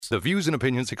The views and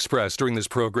opinions expressed during this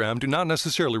program do not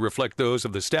necessarily reflect those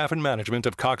of the staff and management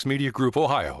of Cox Media Group,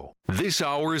 Ohio. This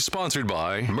hour is sponsored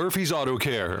by Murphy's Auto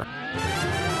Care.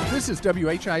 This is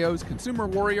WHIO's consumer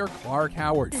warrior, Clark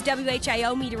Howard. This is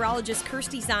WHIO meteorologist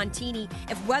Kirsty Zontini.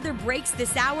 If weather breaks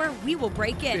this hour, we will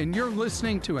break it. And you're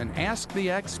listening to an Ask the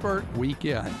Expert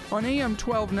weekend on AM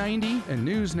 1290 and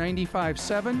News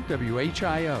 95.7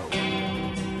 WHIO.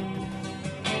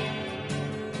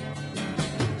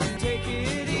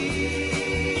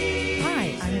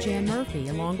 Hi, I'm Jan Murphy,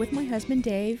 along with my husband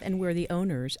Dave, and we're the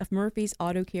owners of Murphy's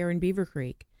Auto Care in Beaver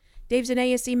Creek. Dave's an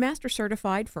ASE Master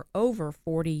Certified for over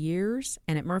 40 years,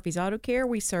 and at Murphy's Auto Care,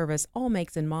 we service all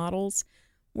makes and models.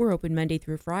 We're open Monday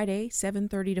through Friday,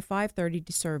 7:30 to 5:30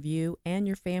 to serve you and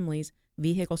your family's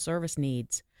vehicle service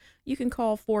needs. You can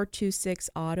call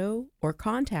 426-AUTO or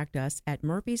contact us at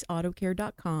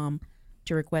murphysautocare.com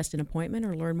to request an appointment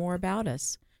or learn more about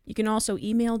us. You can also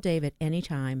email Dave at any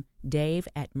time,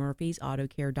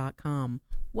 dave@murphysautocare.com.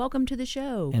 Welcome to the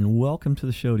show. And welcome to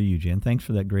the show to you, Jen. Thanks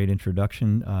for that great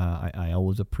introduction. I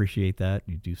always appreciate that.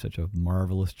 You do such a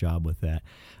marvelous job with that.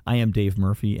 I am Dave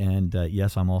Murphy, and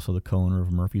yes, I'm also the co-owner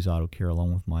of Murphy's Auto Care,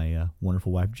 along with my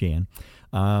wonderful wife, Jan.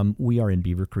 We are in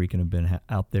Beaver Creek and have been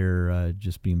out there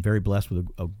just being very blessed with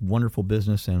a wonderful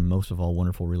business and, most of all,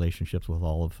 wonderful relationships with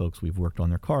all of the folks we've worked on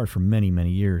their cars for many,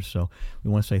 many years. So we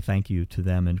want to say thank you to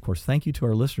them. And, of course, thank you to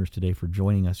our listeners today for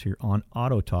joining us here on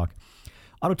Auto Talk.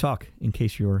 Auto Talk, in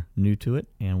case you're new to it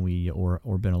and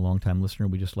or been a long-time listener,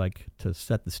 we just like to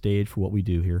set the stage for what we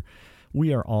do here.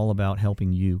 We are all about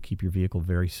helping you keep your vehicle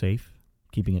very safe,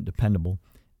 keeping it dependable,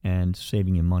 and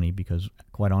saving you money, because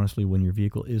quite honestly, when your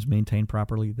vehicle is maintained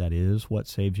properly, that is what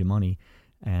saves you money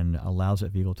and allows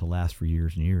that vehicle to last for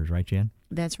years and years. Right, Jan?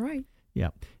 That's right.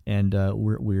 Yeah, and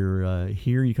we're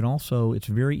here. You can also, it's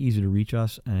very easy to reach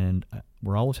us, and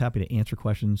we're always happy to answer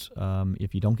questions.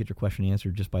 If you don't get your question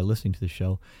answered just by listening to the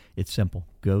show, it's simple.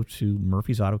 Go to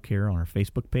Murphy's Auto Care on our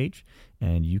Facebook page,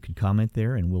 and you can comment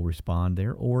there, and we'll respond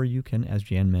there. Or you can, as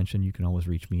Jan mentioned, you can always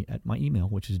reach me at my email,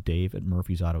 which is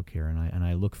dave@murphysautocare, and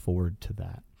I look forward to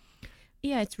that.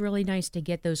 Yeah, it's really nice to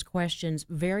get those questions,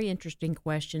 very interesting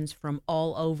questions from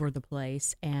all over the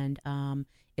place, and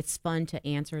it's fun to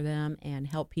answer them and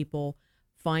help people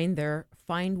find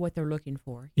what they're looking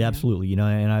for. Yeah, absolutely. You know,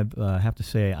 and I have to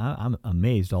say, I'm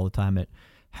amazed all the time at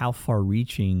how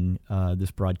far-reaching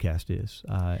this broadcast is.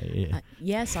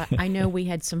 Yes, I know we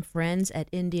had some friends at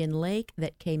Indian Lake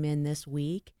that came in this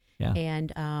week. Yeah.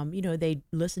 And, they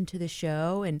listen to the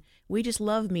show, and we just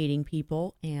love meeting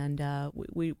people, and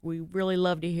we really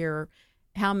love to hear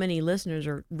how many listeners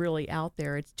are really out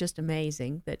there. It's just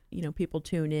amazing that, people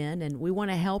tune in, and we want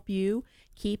to help you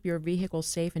keep your vehicle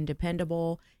safe and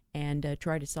dependable and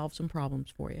try to solve some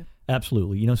problems for you.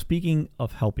 Absolutely. Speaking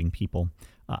of helping people,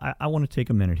 I want to take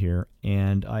a minute here,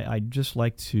 and I'd just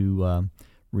like to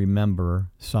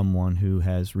remember someone who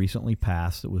has recently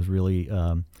passed that was really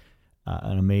an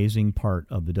amazing part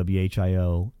of the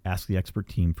WHIO Ask the Expert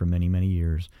team for many, many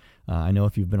years. I know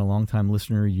if you've been a long-time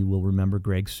listener, you will remember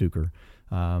Greg Suker.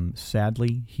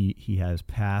 Sadly, he has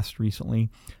passed recently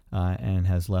and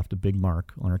has left a big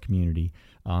mark on our community.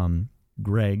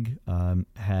 Greg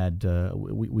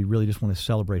we really just want to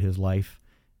celebrate his life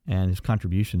and his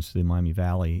contributions to the Miami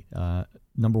Valley.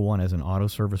 Number one, as an auto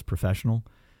service professional,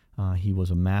 he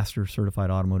was a master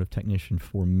certified automotive technician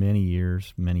for many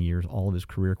years, all of his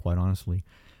career, quite honestly.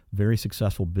 Very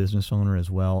successful business owner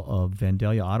as well of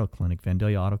Vandalia Auto Clinic.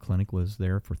 Vandalia Auto Clinic was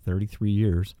there for 33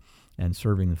 years and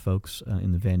serving the folks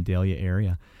in the Vandalia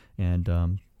area,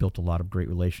 and built a lot of great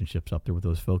relationships up there with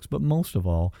those folks. But most of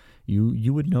all,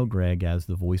 you would know Greg as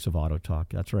the voice of Auto Talk.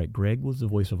 That's right. Greg was the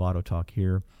voice of Auto Talk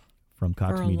here from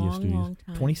Cox Media Studios. Long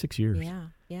time. 26 years.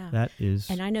 Yeah. That is.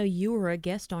 And I know you were a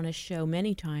guest on his show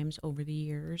many times over the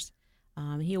years.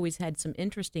 He always had some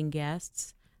interesting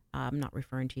guests. I'm not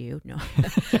referring to you, no.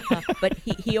 But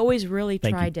he always really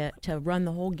tried to run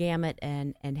the whole gamut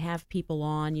and have people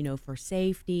on, for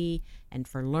safety and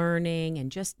for learning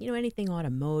and just, anything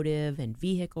automotive and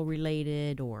vehicle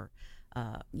related or,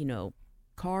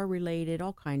 car related,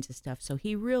 all kinds of stuff. So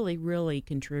he really, really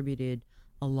contributed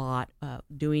a lot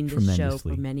doing this show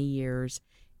for many years.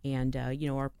 And,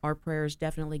 our prayers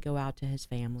definitely go out to his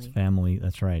family. His family,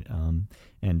 that's right.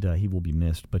 And he will be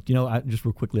missed. But, just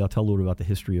real quickly, I'll tell a little bit about the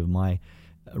history of my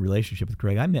relationship with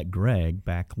Greg. I met Greg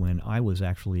back when I was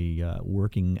actually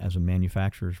working as a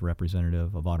manufacturer's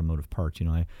representative of automotive parts.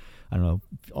 I don't know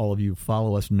if all of you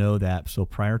follow us know that. So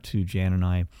prior to Jan and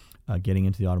I getting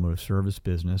into the automotive service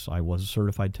business, I was a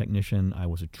certified technician. I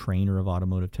was a trainer of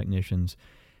automotive technicians.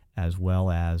 as well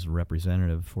as a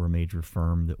representative for a major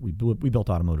firm that we built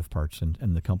automotive parts,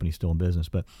 and the company's still in business.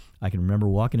 But I can remember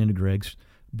walking into Greg's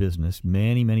business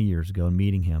many, many years ago and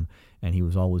meeting him, and he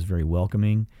was always very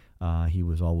welcoming. He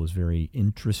was always very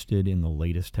interested in the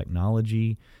latest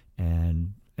technology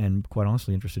and quite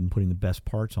honestly interested in putting the best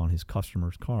parts on his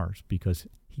customers' cars because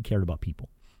he cared about people.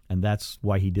 And that's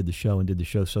why he did the show and did the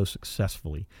show so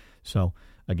successfully. So,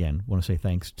 again, want to say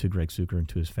thanks to Greg Zucker and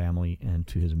to his family and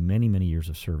to his many, many years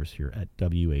of service here at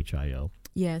WHIO.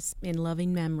 Yes, in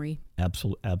loving memory.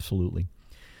 Absolutely.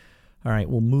 All right,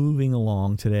 well, moving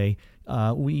along today,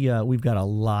 we've got a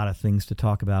lot of things to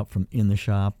talk about from in the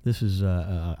shop. This is,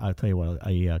 I'll tell you what,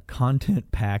 a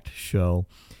content-packed show,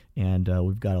 and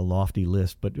we've got a lofty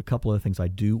list. But a couple of things I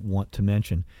do want to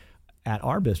mention. At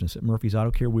our business, at Murphy's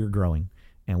Auto Care, we're growing,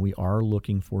 and we are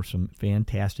looking for some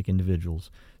fantastic individuals.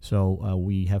 So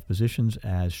we have positions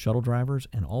as shuttle drivers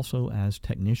and also as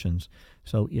technicians.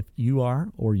 So if you are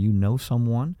or you know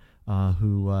someone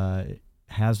who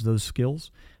has those skills,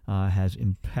 has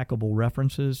impeccable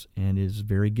references, and is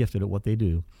very gifted at what they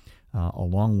do,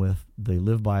 along with they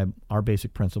live by our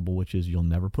basic principle, which is you'll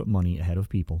never put money ahead of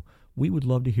people. We would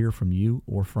love to hear from you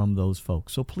or from those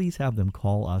folks. So please have them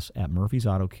call us at Murphy's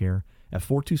Auto Care at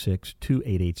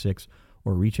 426-2886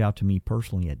 or reach out to me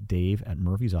personally at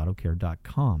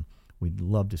dave@murphysautocare.com. We'd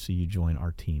love to see you join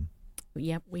our team.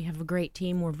 Yep, we have a great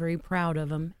team. We're very proud of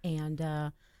them, and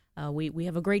we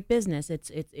have a great business.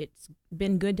 It's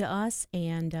been good to us,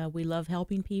 and we love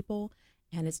helping people,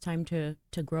 and it's time to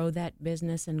grow that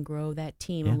business and grow that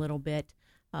team a little bit,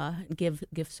 give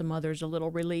some others a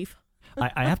little relief.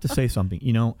 I have to say something.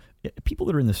 You know, people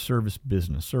that are in the service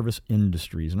business, service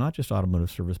industries, not just automotive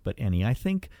service, but any, I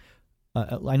think,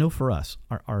 I know for us,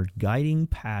 our guiding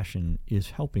passion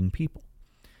is helping people.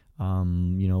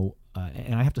 And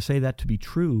I have to say that to be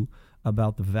true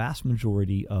about the vast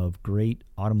majority of great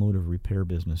automotive repair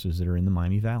businesses that are in the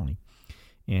Miami Valley.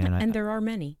 And there are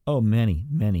many. Oh, many.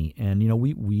 And,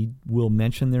 we will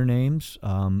mention their names.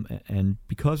 And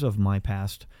because of my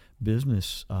past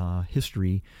business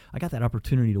history, I got that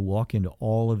opportunity to walk into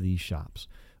all of these shops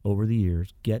over the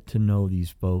years, get to know these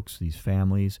folks, these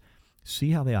families,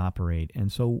 see how they operate.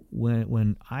 And so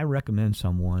when I recommend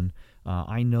someone,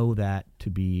 I know that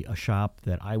to be a shop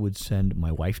that I would send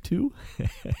my wife to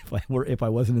if I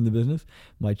wasn't in the business,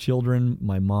 my children,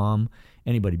 my mom,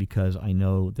 anybody, because I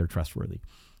know they're trustworthy.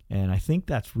 And I think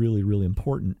that's really, really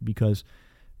important because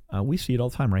we see it all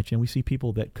the time, right, Jen? We see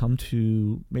people that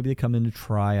maybe they come in to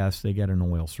try us, they get an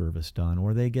oil service done,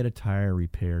 or they get a tire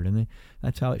repaired, and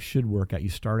that's how it should work out. You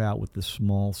start out with the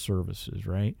small services,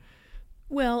 right?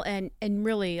 Well, and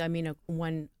really, I mean,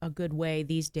 a good way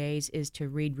these days is to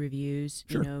read reviews,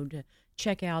 Sure. To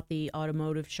check out the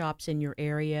automotive shops in your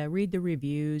area, read the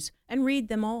reviews, and read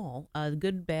them all,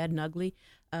 good, bad, and ugly.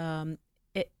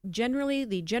 Generally,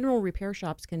 the general repair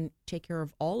shops can take care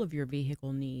of all of your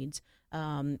vehicle needs.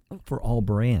 For all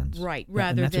brands. Right, Yeah, rather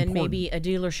and that's than important. maybe a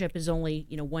dealership is only,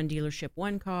 one dealership,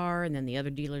 one car, and then the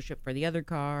other dealership for the other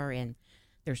car, and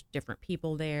there's different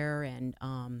people there, and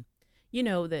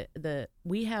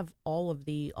we have all of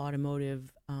the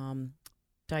automotive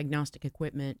diagnostic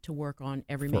equipment to work on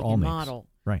every For make all and makes. model.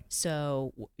 Right.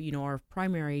 So, our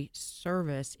primary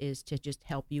service is to just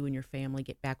help you and your family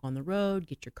get back on the road,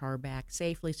 get your car back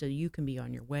safely so you can be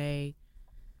on your way,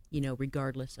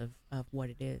 regardless of what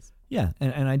it is. Yeah,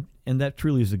 and that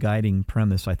truly is the guiding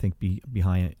premise, I think,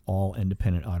 behind all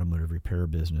independent automotive repair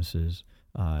businesses.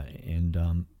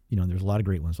 There's a lot of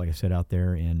great ones, like I said, out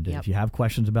there. And Yep. if you have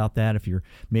questions about that, if you're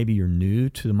new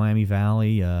to the Miami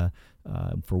Valley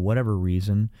for whatever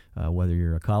reason, whether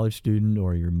you're a college student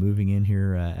or you're moving in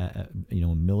here,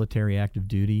 military active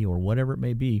duty or whatever it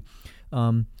may be,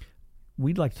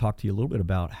 we'd like to talk to you a little bit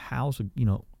about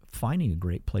finding a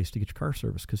great place to get your car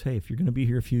serviced. Because, hey, if you're going to be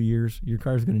here a few years, your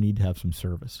car is going to need to have some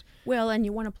service. Well, and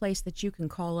you want a place that you can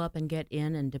call up and get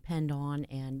in and depend on,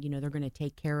 and they're going to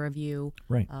take care of you.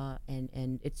 Right.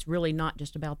 And it's really not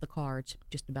just about the car; it's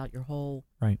just about your whole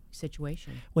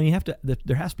situation. Well,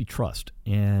 there has to be trust,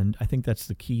 and I think that's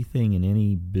the key thing in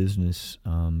any business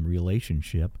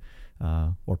relationship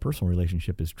or personal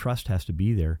relationship is trust has to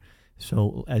be there.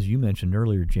 So, as you mentioned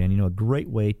earlier, Jan, a great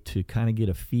way to kind of get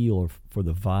a feel for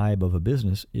the vibe of a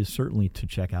business is certainly to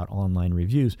check out online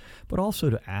reviews, but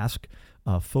also to ask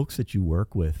folks that you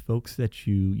work with, folks that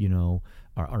you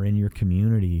are in your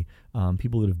community,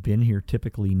 people that have been here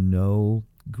typically know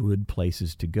good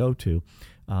places to go to,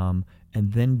 and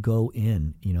then go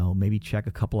in, maybe check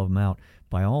a couple of them out.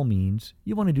 By all means,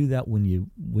 you want to do that when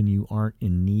you aren't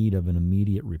in need of an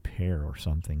immediate repair or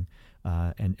something.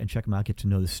 And check them out, get to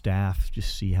know the staff,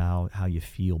 just see how you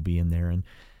feel being there. And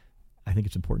I think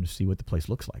it's important to see what the place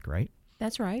looks like, right?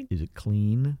 That's right. Is it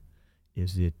clean?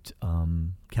 Is it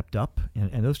kept up?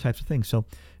 And those types of things. So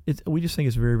we just think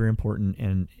it's very, very important.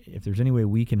 And if there's any way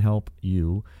we can help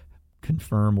you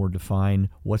confirm or define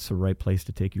what's the right place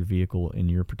to take your vehicle in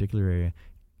your particular area,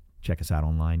 check us out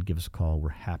online. Give us a call. We're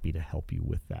happy to help you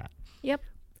with that. Yep.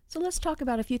 So let's talk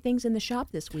about a few things in the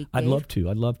shop this week, I'd Dave.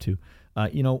 love to.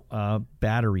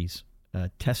 Batteries,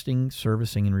 testing,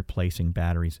 servicing, and replacing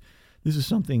batteries. This is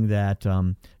something that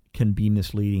can be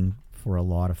misleading for a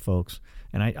lot of folks.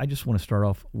 And I just want to start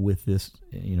off with this,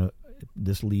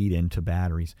 this lead into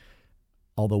batteries.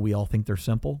 Although we all think they're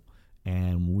simple,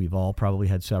 and we've all probably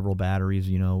had several batteries,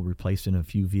 replaced in a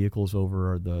few vehicles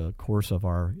over the course of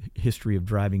our history of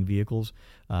driving vehicles.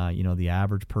 The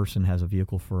average person has a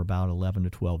vehicle for about 11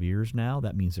 to 12 years now.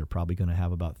 That means they're probably going to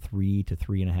have about 3 to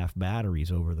 3.5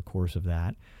 batteries over the course of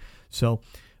that. So,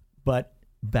 but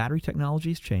battery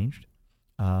technology has changed.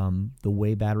 The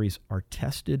way batteries are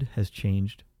tested has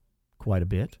changed quite a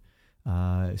bit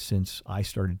since I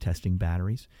started testing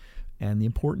batteries. And the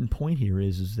important point here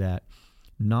is that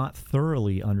not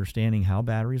thoroughly understanding how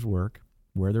batteries work,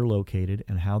 where they're located,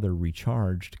 and how they're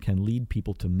recharged can lead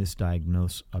people to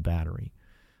misdiagnose a battery.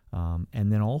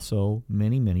 And then also,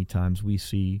 many, many times we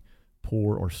see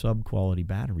poor or sub-quality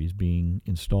batteries being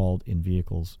installed in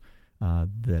vehicles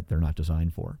that they're not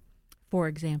designed for. For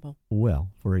example? Well,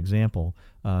 for example,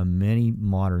 many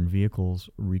modern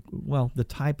vehicles, the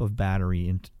type of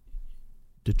battery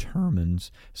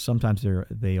determines, sometimes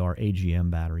they are AGM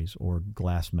batteries or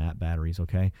glass mat batteries,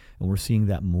 okay? And we're seeing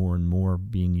that more and more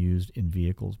being used in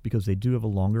vehicles because they do have a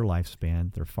longer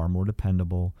lifespan, they're far more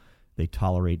dependable, they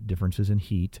tolerate differences in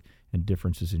heat and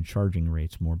differences in charging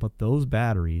rates more. But those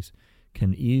batteries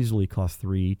can easily cost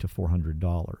 $300 to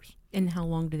 $400. And how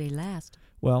long do they last?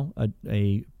 Well,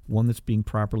 a one that's being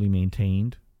properly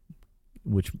maintained,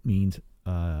 which means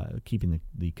keeping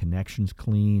the connections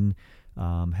clean,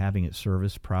 having it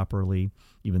serviced properly,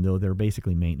 even though they're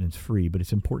basically maintenance free, but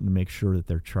it's important to make sure that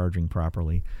they're charging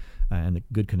properly and the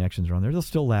good connections are on there. They'll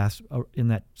still last in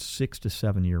that 6 to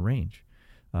 7 year range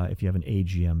if you have an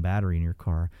AGM battery in your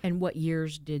car. And what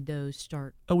years did those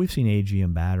start? Oh, we've seen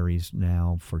AGM batteries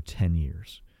now for 10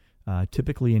 years.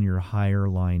 Typically in your higher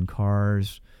line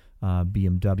cars,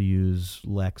 BMWs,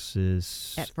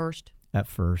 Lexus. At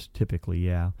first, typically,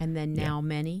 yeah. And then now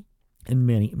many? And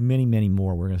many, many, many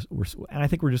more. And I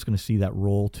think we're just going to see that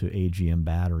roll to AGM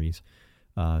batteries.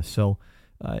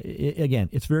 Again,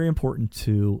 it's very important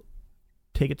to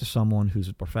take it to someone who's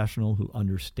a professional, who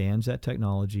understands that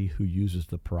technology, who uses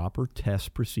the proper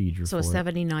test procedure for it. So a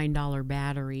 $79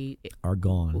 battery are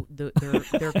gone.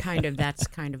 They're that's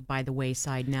kind of by the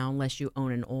wayside now, unless you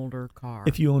own an older car.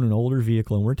 If you own an older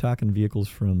vehicle, and we're talking vehicles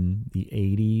from the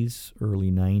 80s, early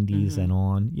 90s and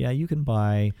on, you can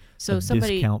buy a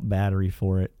discount battery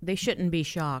for it. They shouldn't be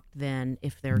shocked then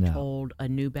if they're told a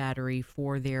new battery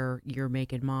for their year,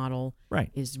 make, and model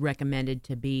is recommended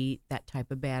to be that type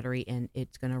of battery, and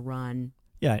it's going to run.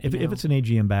 Yeah, if it's an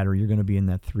AGM battery, you're going to be in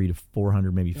that $300 to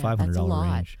 $400, maybe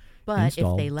 $500 range. But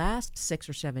installed. If they last 6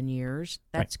 or 7 years,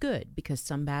 that's good, because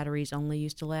some batteries only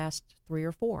used to last 3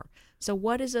 or 4. So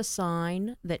what is a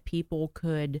sign that people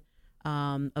could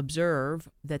observe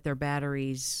that their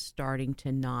battery's starting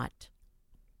to not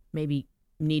maybe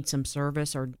need some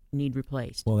service or need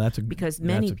replaced? Well, because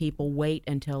many people wait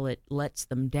until it lets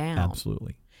them down.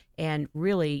 Absolutely. And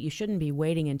really, you shouldn't be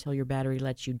waiting until your battery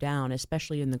lets you down,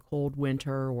 especially in the cold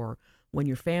winter or when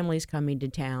your family's coming to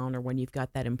town or when you've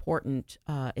got that important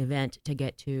event to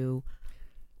get to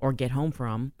or get home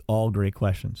from. All great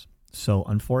questions. So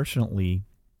unfortunately,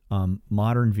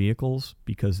 modern vehicles,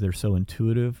 because they're so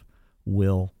intuitive,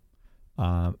 will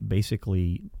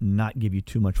basically not give you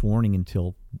too much warning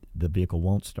until the vehicle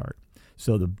won't start.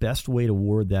 So the best way to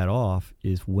ward that off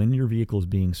is when your vehicle is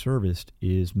being serviced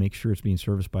is make sure it's being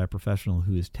serviced by a professional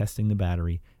who is testing the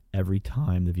battery every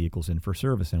time the vehicle's in for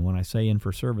service. And when I say in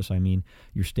for service, I mean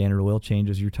your standard oil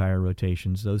changes, your tire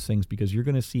rotations, those things, because you're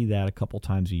going to see that a couple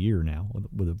times a year now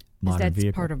with a modern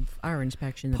vehicle. That's part of our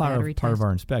inspection, the battery test? Part of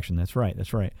our inspection, that's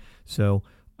right. So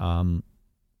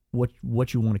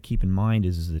what you want to keep in mind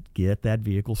is that get that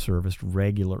vehicle serviced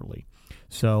regularly.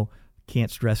 So can't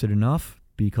stress it enough,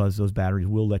 because those batteries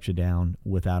will let you down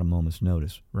without a moment's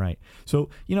notice, right? So,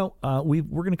 we're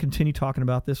going to continue talking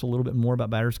about this a little bit more about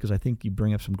batteries because I think you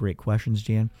bring up some great questions,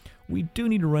 Jan. We do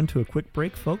need to run to a quick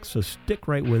break, folks, so stick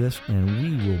right with us, and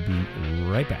we will be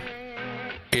right back.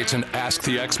 It's an Ask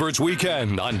the Experts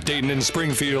weekend on Dayton and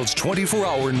Springfield's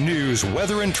 24-hour news,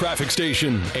 weather, and traffic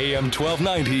station, AM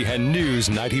 1290 and News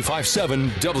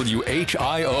 95.7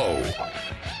 WHIO.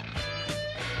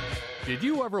 Did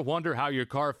you ever wonder how your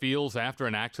car feels after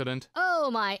an accident?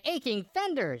 Oh, my aching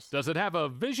fenders. Does it have a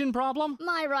vision problem?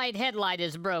 My right headlight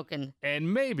is broken.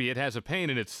 And maybe it has a pain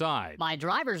in its side. My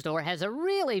driver's door has a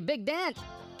really big dent.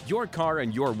 Your car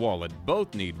and your wallet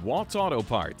both need Waltz Auto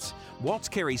Parts. Waltz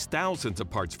carries thousands of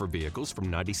parts for vehicles from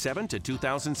 97 to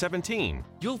 2017.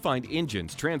 You'll find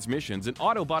engines, transmissions, and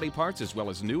auto body parts, as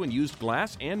well as new and used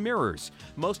glass and mirrors.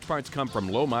 Most parts come from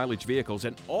low-mileage vehicles,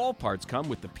 and all parts come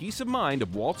with the peace of mind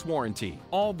of Waltz warranty.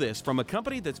 All this from a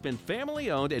company that's been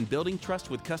family-owned and building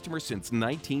trust with customers since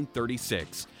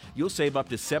 1936. You'll save up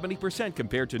to 70%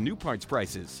 compared to new parts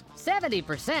prices.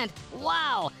 70%?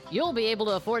 Wow! You'll be able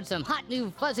to afford some hot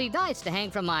new fuzzy dice to hang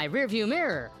from my rearview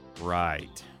mirror.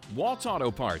 Right. Waltz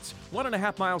Auto Parts,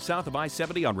 1.5 miles south of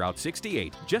I-70 on Route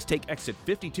 68. Just take exit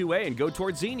 52A and go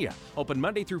towards Xenia. Open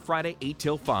Monday through Friday, 8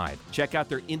 till 5. Check out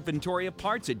their inventory of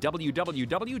parts at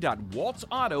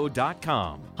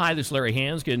www.waltzauto.com. Hi, this is Larry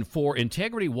Hanskin for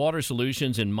Integrity Water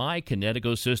Solutions in My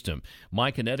Kinetico system.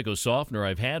 My Kinetico softener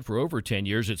I've had for over 10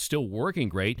 years. It's still working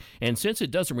great, and since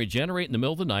it doesn't regenerate in the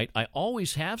middle of the night, I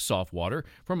always have soft water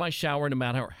for my shower no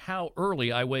matter how early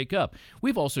I wake up.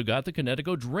 We've also got the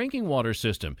Kinetico drinking water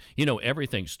system. You know,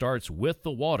 everything starts with the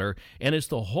water, and it's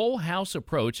the whole house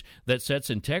approach that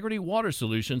sets Integrity Water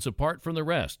Solutions apart from the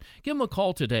rest. Give them a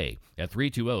call today at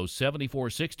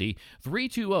 320-7460,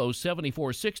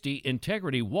 320-7460,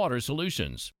 Integrity Water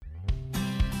Solutions.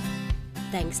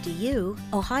 Thanks to you,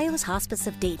 Ohio's Hospice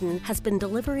of Dayton has been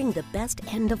delivering the best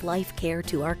end-of-life care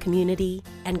to our community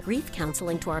and grief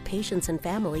counseling to our patients and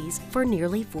families for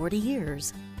nearly 40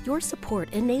 years. Your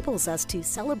support enables us to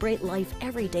celebrate life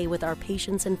every day with our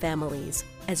patients and families.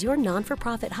 As your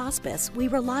non-for-profit hospice, we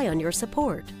rely on your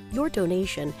support. Your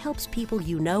donation helps people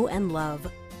you know and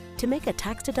love. To make a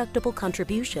tax-deductible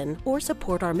contribution or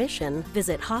support our mission,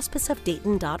 visit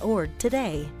hospiceofdayton.org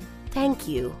today. Thank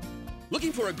you.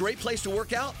 Looking for a great place to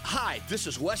work out? Hi, this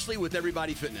is Wesley with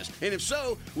Everybody Fitness. And if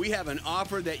so, we have an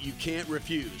offer that you can't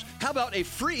refuse. How about a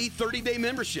free 30-day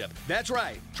membership? That's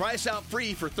right. Try us out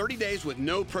free for 30 days with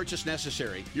no purchase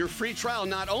necessary. Your free trial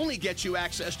not only gets you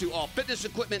access to all fitness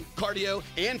equipment, cardio,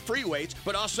 and free weights,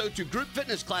 but also to group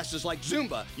fitness classes like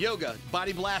Zumba, yoga,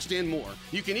 Body Blast, and more.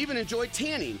 You can even enjoy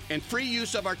tanning and free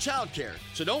use of our childcare.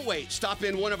 So don't wait. Stop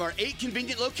in one of our 8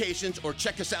 convenient locations or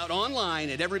check us out online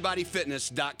at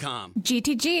everybodyfitness.com.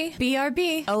 GTG,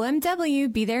 BRB,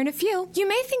 OMW, be there in a few. You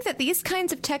may think that these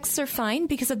kinds of texts are fine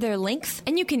because of their length,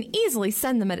 and you can easily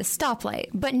send them at a stoplight.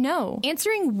 But no,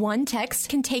 answering one text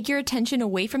can take your attention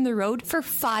away from the road for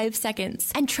 5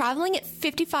 seconds. And traveling at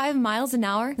 55 miles an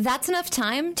hour, that's enough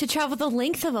time to travel the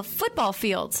length of a football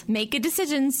field. Make good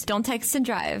decisions, don't text and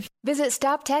drive. Visit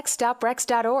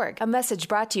StopTextStopWrecks.org, a message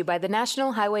brought to you by the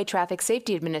National Highway Traffic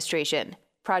Safety Administration,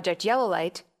 Project Yellow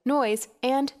Light, Noise,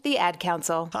 and the Ad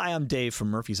Council. Hi, I'm Dave from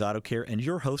Murphy's Auto Care and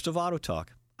your host of Auto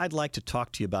Talk. I'd like to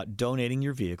talk to you about donating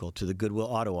your vehicle to the Goodwill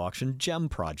Auto Auction GEM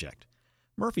project.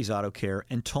 Murphy's Auto Care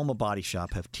and Toma Body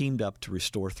Shop have teamed up to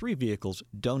restore 3 vehicles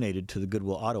donated to the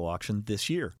Goodwill Auto Auction this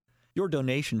year. Your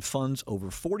donation funds over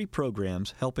 40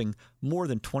 programs helping more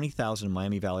than 20,000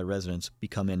 Miami Valley residents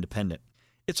become independent.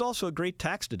 It's also a great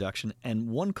tax deduction, and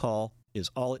one call is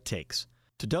all it takes.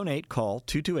 To donate, call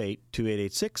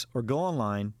 228-2886 or go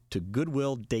online to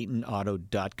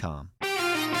goodwilldaytonauto.com.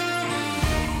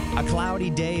 A cloudy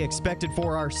day expected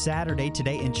for our Saturday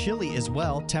today, and chilly as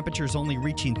well. Temperatures only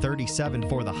reaching 37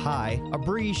 for the high. A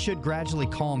breeze should gradually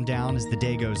calm down as the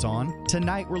day goes on.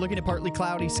 Tonight, we're looking at partly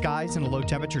cloudy skies and a low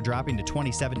temperature dropping to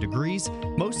 27 degrees.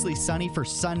 Mostly sunny for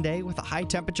Sunday with a high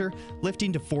temperature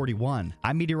lifting to 41.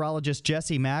 I'm meteorologist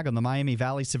Jesse Mag on the Miami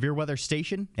Valley Severe Weather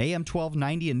Station, AM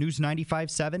 1290 and News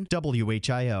 95.7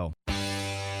 WHIO.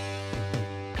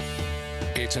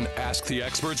 It's an Ask the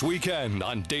Experts weekend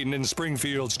on Dayton and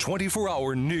Springfield's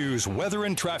 24-hour news, weather,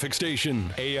 and traffic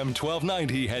station, AM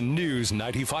 1290 and News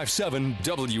 95.7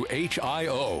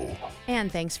 WHIO.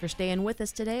 And thanks for staying with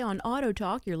us today on Auto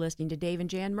Talk. You're listening to Dave and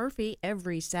Jan Murphy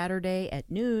every Saturday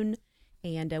at noon.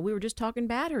 And we were just talking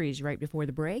batteries right before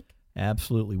the break.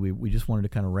 Absolutely. We just wanted to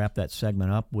kind of wrap that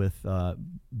segment up with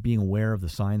being aware of the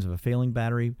signs of a failing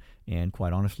battery. And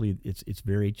quite honestly, it's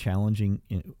very challenging.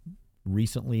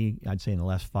 Recently, I'd say in the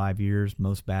last 5 years,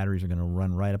 most batteries are going to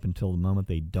run right up until the moment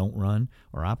they don't run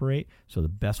or operate. So the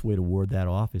best way to ward that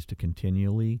off is to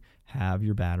continually have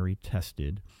your battery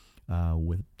tested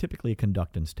with typically a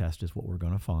conductance test is what we're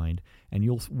going to find. And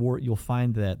you'll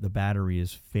find that the battery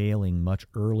is failing much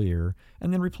earlier,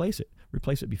 and then replace it.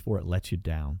 Replace it before it lets you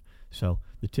down. So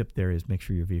the tip there is make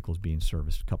sure your vehicle is being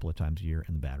serviced a couple of times a year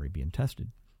and the battery being tested.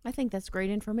 I think that's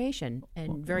great information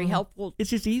and very helpful.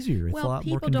 It's just easier. It's a lot more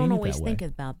people convenient don't always that way. think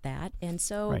about that. And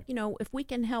so, Right. if we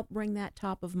can help bring that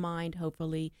top of mind,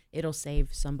 hopefully it'll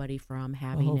save somebody from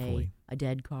having hopefully. a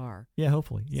dead car. Yeah,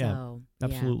 hopefully. Yeah, So,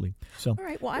 absolutely. So, all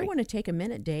right. Well, I want to take a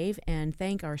minute, Dave, and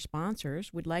thank our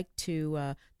sponsors. We'd like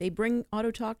to, they bring Auto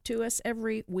Talk to us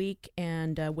every week,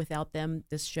 and without them,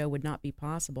 this show would not be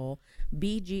possible.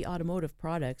 BG Automotive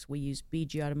Products. We use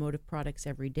BG Automotive Products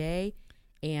every day.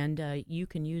 And you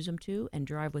can use them too and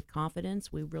drive with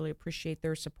confidence. We really appreciate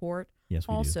their support. Yes,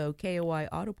 we do. Also, KOI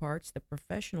Auto Parts, the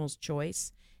professional's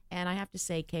choice. And I have to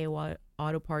say, KOI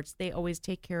Auto Parts, they always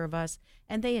take care of us,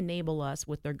 and they enable us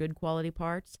with their good quality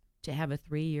parts to have a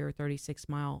 3-year,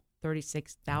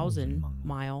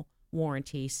 36,000-mile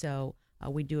warranty. So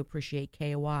we do appreciate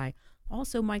KOI.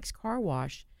 Also, Mike's Car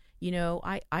Wash.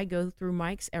 I go through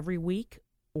Mike's every week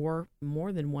or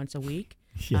more than once a week.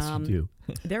 Yes, you do.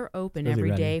 They're open Busy every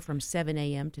running. day from 7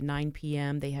 a.m. to 9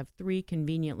 p.m. They have 3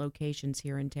 convenient locations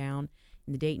here in town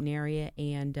in the Dayton area,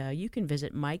 and you can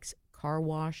visit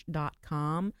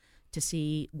mikescarwash.com to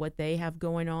see what they have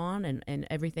going on and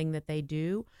everything that they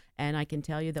do. And I can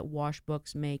tell you that wash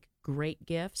books make great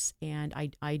gifts, and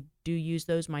I do use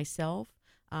those myself,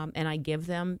 and I give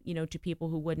them, to people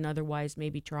who wouldn't otherwise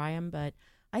maybe try them. But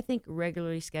I think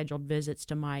regularly scheduled visits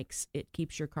to Mike's, it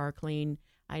keeps your car clean.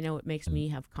 I know it makes me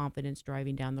have confidence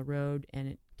driving down the road, and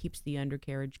it keeps the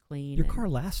undercarriage clean. Your and car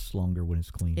lasts longer when it's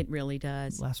clean. It really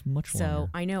does. It lasts much So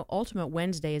longer. I know Ultimate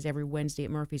Wednesday is every Wednesday at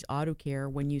Murphy's Auto Care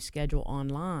when you schedule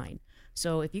online.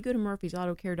 So if you go to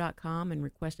murphysautocare.com and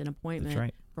request an appointment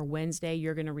right. for Wednesday,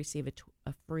 you're going to receive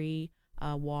a free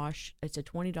wash. It's a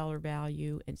 $20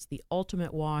 value. It's the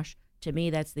Ultimate Wash. To me,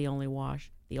 that's the only wash,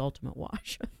 the ultimate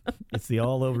wash. It's the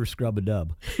all-over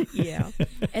scrub-a-dub. Yeah.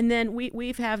 And then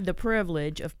we've had the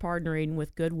privilege of partnering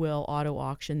with Goodwill Auto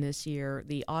Auction this year.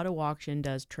 The auto auction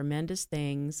does tremendous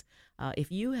things.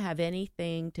 If you have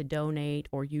anything to donate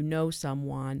or you know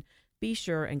someone, be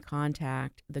sure and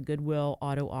contact the Goodwill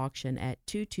Auto Auction at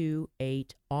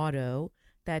 228-AUTO.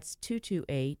 That's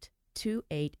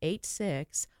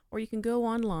 228-2886. Or you can go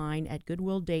online at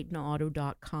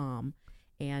goodwilldaytonauto.com.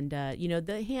 And,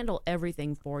 they handle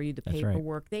everything for you, the That's right.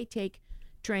 paperwork. They take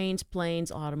trains,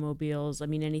 planes, automobiles,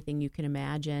 anything you can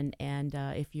imagine. And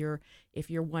if you're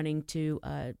wanting to,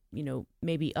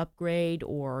 maybe upgrade,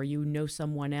 or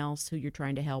someone else who you're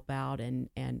trying to help out and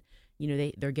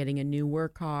they're getting a new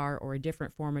work car or a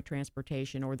different form of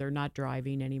transportation, or they're not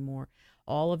driving anymore,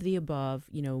 all of the above,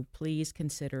 please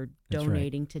consider That's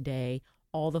donating today.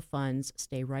 All the funds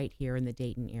stay right here in the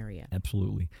Dayton area.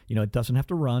 Absolutely. It doesn't have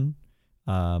to run.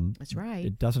 That's right.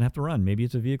 It doesn't have to run. Maybe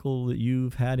it's a vehicle that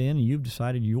you've had in and you've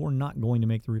decided you're not going to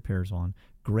make the repairs on.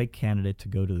 Great candidate to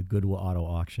go to the Goodwill Auto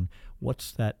Auction.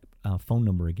 What's that phone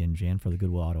number again, Jan, for the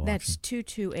Goodwill Auto That's Auction?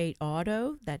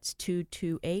 228-AUTO. That's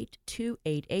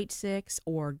 228-2886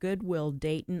 or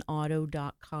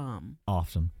goodwilldaytonauto.com.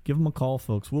 Awesome. Give them a call,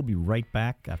 folks. We'll be right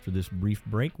back after this brief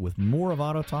break with more of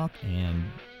Auto Talk and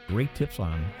great tips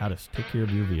on how to take care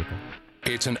of your vehicle.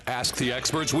 It's an Ask the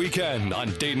Experts weekend on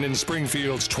Dayton and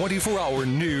Springfield's 24-hour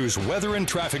news, weather, and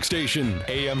traffic station,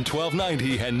 AM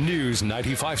 1290 and News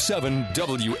 95.7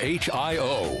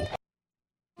 WHIO.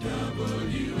 WHIO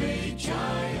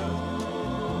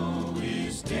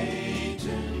is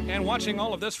Dayton. And watching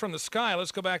all of this from the sky,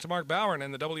 let's go back to Mark Bowen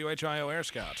and the WHIO Air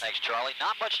Scouts. Thanks, Charlie.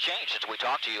 Not much change since we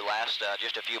talked to you last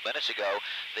just a few minutes ago.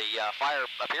 The fire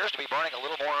appears to be burning a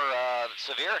little more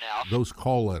severe now. Those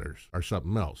call letters are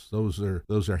something else. Those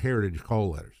are heritage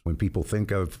call letters. When people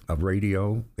think of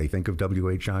radio, they think of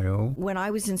WHIO. When I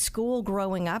was in school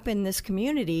growing up in this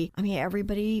community,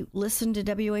 everybody listened to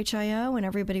WHIO and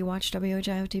everybody watched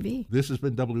WHIO TV. This has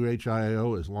been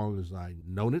WHIO as long as I've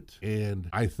known it, and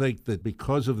I think that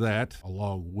because of that,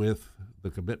 along with the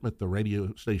commitment the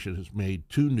radio station has made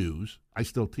to news, I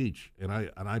still teach, and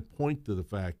I point to the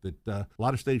fact that a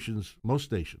lot of stations, most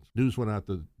stations, news went out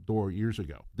the door years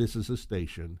ago. This is a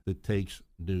station that takes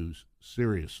news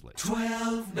seriously.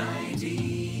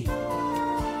 1290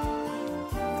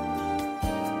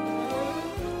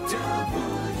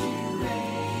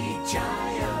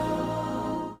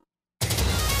 WHIO.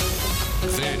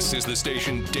 This is the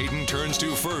station Dayton turns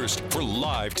to first for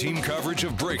live team coverage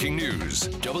of breaking news.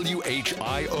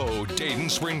 WHIO Dayton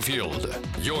Springfield.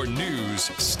 Your news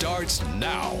starts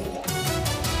now.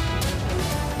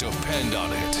 Depend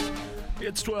on it.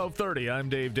 It's 12:30. I'm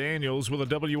Dave Daniels with a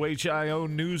WHIO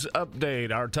news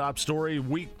update. Our top story,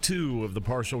 week 2 of the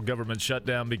partial government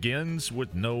shutdown begins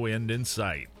with no end in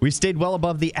sight. We've stayed well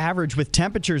above the average with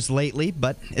temperatures lately,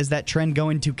 but is that trend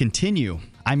going to continue?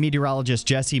 I'm meteorologist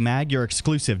Jesse Mag. Your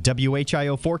exclusive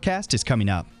WHIO forecast is coming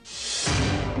up.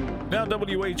 Now,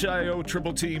 WHIO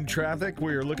Triple Team Traffic.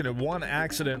 We are looking at one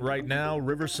accident right now,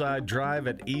 Riverside Drive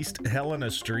at East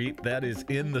Helena Street. That is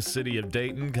in the city of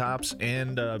Dayton. Cops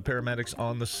and paramedics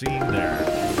on the scene there.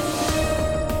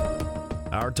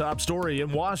 Our top story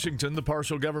in Washington, the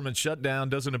partial government shutdown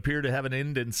doesn't appear to have an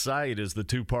end in sight as the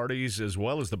two parties, as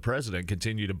well as the president,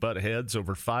 continue to butt heads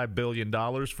over $5 billion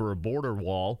for a border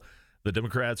wall. The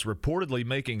Democrats reportedly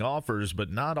making offers,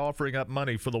 but not offering up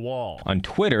money for the wall. On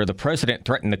Twitter, the president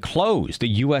threatened to close the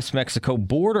U.S.-Mexico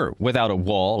border without a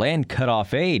wall and cut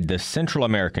off aid to Central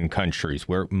American countries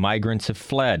where migrants have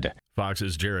fled.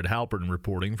 Fox's Jared Halpern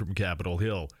reporting from Capitol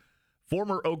Hill.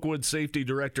 Former Oakwood Safety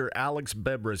Director Alex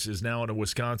Bebris is now in a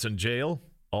Wisconsin jail,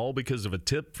 all because of a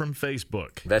tip from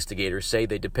Facebook. Investigators say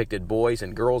they depicted boys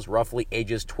and girls roughly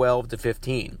ages 12 to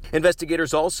 15.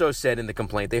 Investigators also said in the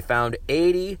complaint they found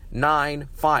 89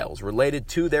 files related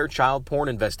to their child porn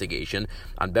investigation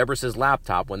on Bebris's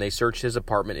laptop when they searched his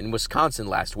apartment in Wisconsin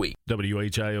last week.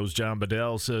 WHIO's John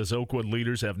Bedell says Oakwood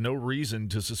leaders have no reason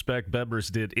to suspect Bebris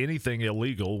did anything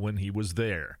illegal when he was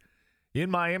there. In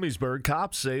Miamisburg,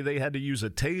 cops say they had to use a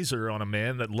taser on a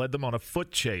man that led them on a foot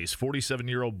chase.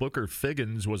 47-year-old Booker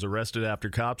Figgins was arrested after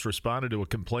cops responded to a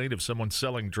complaint of someone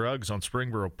selling drugs on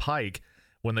Springboro Pike.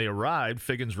 When they arrived,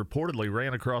 Figgins reportedly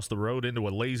ran across the road into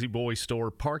a Lazy Boy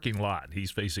store parking lot. He's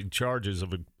facing charges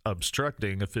of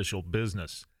obstructing official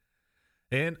business.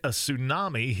 And a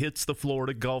tsunami hits the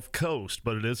Florida Gulf Coast,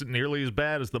 but it isn't nearly as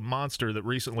bad as the monster that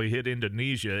recently hit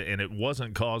Indonesia, and it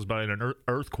wasn't caused by an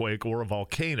earthquake or a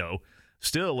volcano.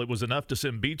 Still, it was enough to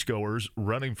send beachgoers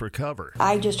running for cover.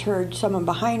 I just heard someone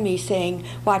behind me saying,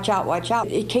 "Watch out, watch out."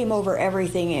 It came over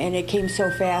everything, and it came so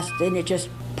fast, and it just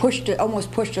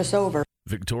almost pushed us over.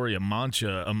 Victoria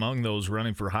Mancha among those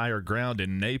running for higher ground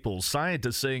in Naples.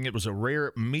 Scientists saying it was a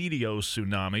rare meteo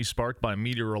tsunami sparked by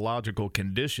meteorological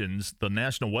conditions. The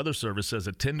National Weather Service says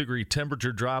a 10-degree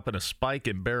temperature drop and a spike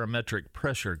in barometric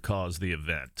pressure caused the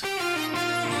event.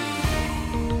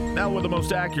 Now with the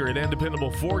most accurate and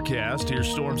dependable forecast, here's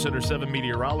Storm Center 7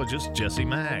 meteorologist Jesse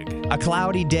Mag. A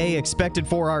cloudy day expected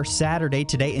for our Saturday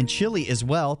today, and chilly as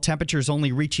well. Temperatures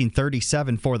only reaching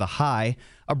 37 for the high.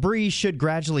 A breeze should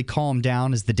gradually calm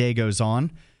down as the day goes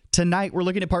on. Tonight, we're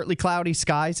looking at partly cloudy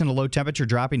skies and a low temperature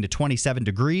dropping to 27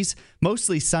 degrees.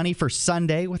 Mostly sunny for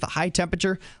Sunday with a high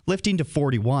temperature lifting to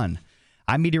 41.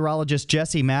 I'm meteorologist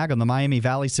Jesse Mag on the Miami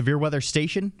Valley Severe Weather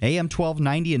Station, AM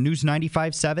 1290 and News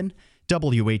 95.7.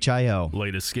 WHIO.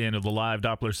 Latest scan of the live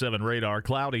Doppler 7 radar.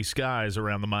 Cloudy skies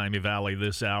around the Miami Valley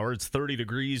this hour. It's 30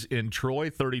 degrees in Troy,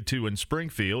 32 in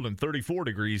Springfield, and 34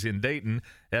 degrees in Dayton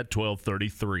at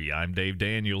 12:33. I'm Dave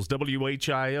Daniels,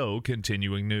 WHIO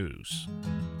Continuing News.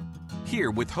 Here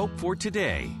with Hope for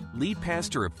Today, lead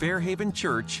pastor of Fairhaven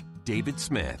Church, David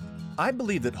Smith. I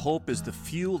believe that hope is the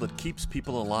fuel that keeps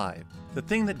people alive, the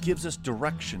thing that gives us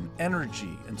direction,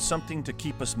 energy, and something to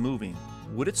keep us moving.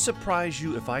 Would it surprise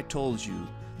you if I told you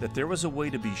that there was a way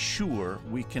to be sure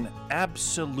we can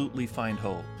absolutely find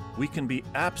hope? We can be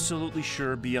absolutely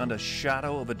sure beyond a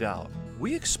shadow of a doubt.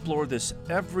 We explore this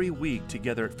every week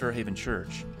together at Fairhaven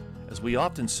Church. As we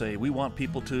often say, we want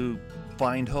people to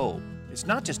find hope. It's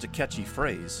not just a catchy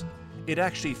phrase. It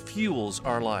actually fuels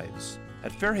our lives.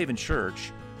 At Fairhaven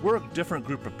Church, we're a different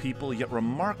group of people, yet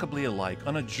remarkably alike,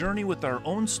 on a journey with our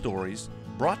own stories,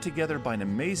 brought together by an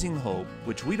amazing hope,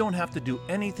 which we don't have to do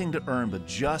anything to earn, but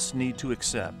just need to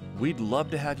accept. We'd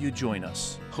love to have you join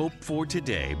us. Hope for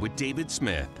Today with David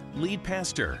Smith, lead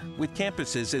pastor, with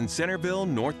campuses in Centerville,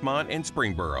 Northmont, and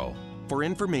Springboro. For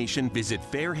information, visit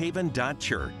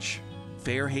fairhaven.church.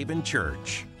 Fairhaven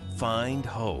Church. Find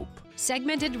hope.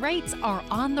 Segmented rates are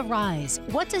on the rise.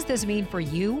 What does this mean for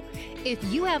you? If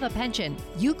you have a pension,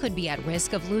 you could be at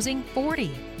risk of losing 40,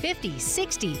 50,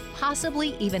 60,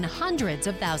 possibly even hundreds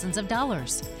of thousands of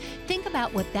dollars. Think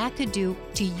about what that could do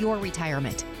to your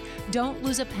retirement. Don't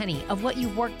lose a penny of what you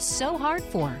worked so hard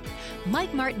for.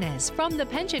 Mike Martinez from the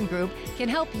Pension Group can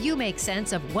help you make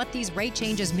sense of what these rate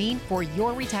changes mean for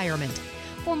your retirement.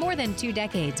 For more than 2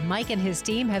 decades, Mike and his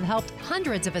team have helped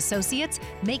hundreds of associates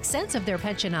make sense of their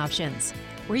pension options.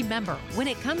 Remember, when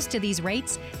it comes to these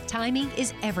rates, timing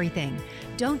is everything.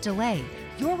 Don't delay.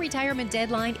 Your retirement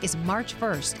deadline is March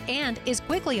 1st and is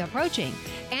quickly approaching,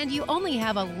 and you only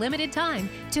have a limited time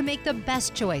to make the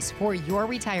best choice for your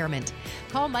retirement.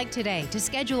 Call Mike today to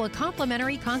schedule a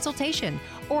complimentary consultation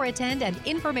or attend an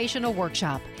informational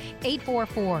workshop.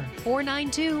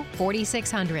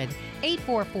 844-492-4600.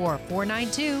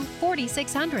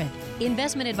 844-492-4600.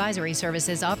 Investment advisory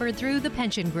services offered through the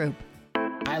Pension Group.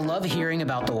 I love hearing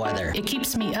about the weather. It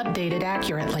keeps me updated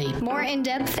accurately. More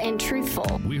in-depth and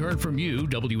truthful. We heard from you,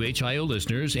 WHIO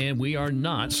listeners, and we are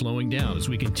not slowing down as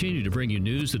we continue to bring you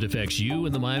news that affects you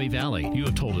in the Miami Valley. You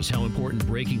have told us how important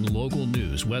breaking local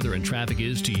news, weather, and traffic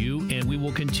is to you, and we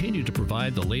will continue to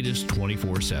provide the latest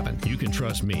 24/7. You can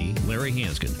trust me, Larry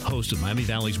Hanskin, host of Miami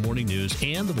Valley's Morning News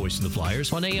and the voice of the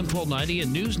Flyers on AM 1290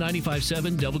 and News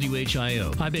 95.7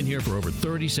 WHIO. I've been here for over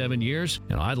 37 years,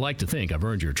 and I'd like to think I've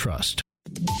earned your trust.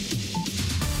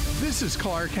 This is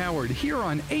Clark Howard here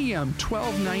on AM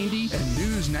 1290 and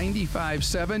News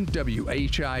 95.7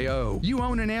 WHIO. You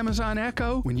own an Amazon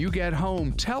Echo? When you get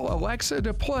home, tell Alexa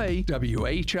to play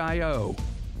WHIO.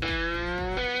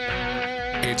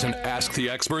 It's an Ask the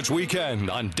Experts weekend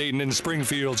on Dayton and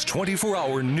Springfield's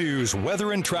 24-hour news,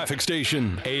 weather, and traffic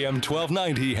station, AM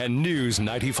 1290 and News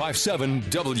 95.7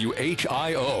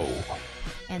 WHIO.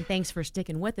 And thanks for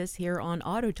sticking with us here on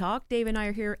Auto Talk. Dave and I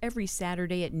are here every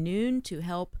Saturday at noon to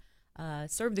help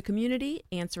serve the community,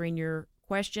 answering your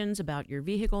questions about your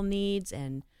vehicle needs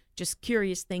and just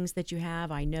curious things that you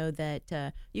have. I know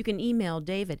that you can email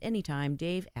Dave at any time,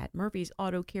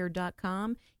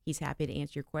 dave@murphysautocare.com. He's happy to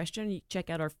answer your question. You check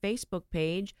out our Facebook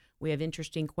page. We have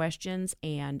interesting questions,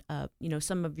 and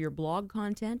some of your blog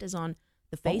content is on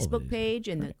the Facebook page,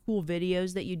 and the cool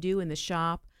videos that you do in the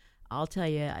shop. I'll tell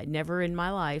you, never in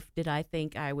my life did I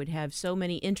think I would have so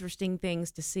many interesting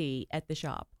things to see at the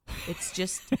shop. It's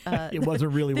just it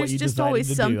wasn't really what you decided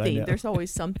to do. There's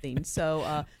always something.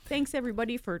 So thanks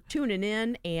everybody for tuning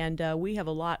in, and we have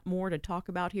a lot more to talk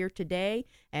about here today.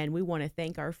 And we want to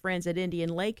thank our friends at Indian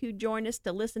Lake who join us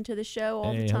to listen to the show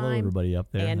all the time. Hello everybody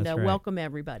up there, and That's right. Welcome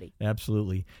everybody.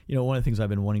 Absolutely. One of the things I've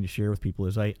been wanting to share with people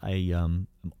is I'm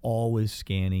always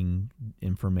scanning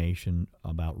information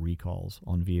about recalls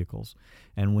on vehicles,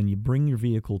 and when you bring your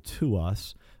vehicle to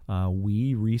us,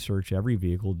 we research every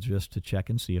vehicle just to check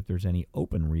and see if there's any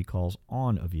open recalls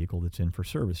on a vehicle that's in for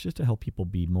service, just to help people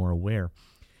be more aware.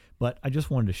 But I just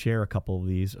wanted to share a couple of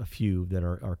these, a few that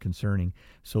are concerning.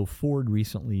 So Ford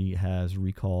recently has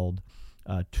recalled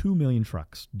 2 million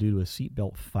trucks due to a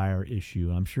seatbelt fire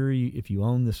issue. I'm sure if you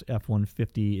own this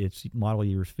F-150, it's model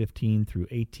years 15 through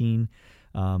 18,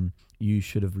 you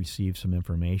should have received some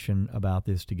information about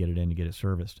this to get it in to get it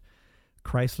serviced.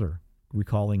 Chrysler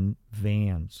recalling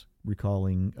vans,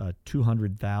 recalling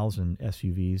 200,000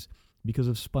 SUVs because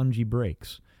of spongy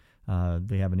brakes.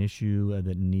 They have an issue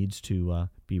that needs to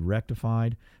be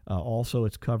rectified. Also,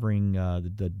 it's covering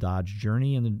the Dodge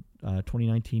Journey and the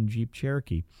 2019 Jeep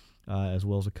Cherokee, as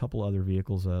well as a couple other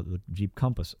vehicles, the Jeep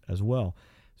Compass as well.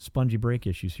 Spongy brake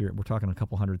issues here. We're talking a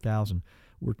couple 100,000.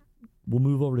 We'll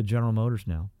move over to General Motors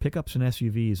now. Pickups and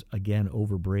SUVs, again,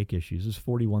 over brake issues. This is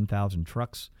 41,000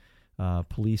 trucks,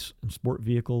 police and sport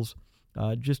vehicles.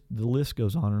 Just the list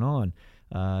goes on and on.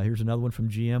 Here's another one from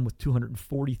GM with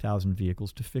 240,000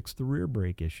 vehicles to fix the rear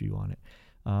brake issue on it.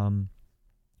 And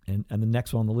the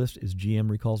next one on the list is GM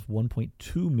recalls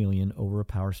 1.2 million over a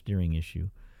power steering issue.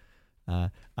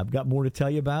 I've got more to tell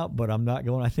you about, but I'm not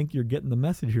going. I think you're getting the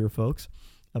message here, folks.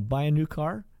 Buy a new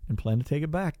car and plan to take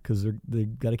it back because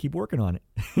they've got to keep working on it.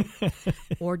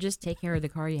 Or just take care of the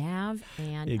car you have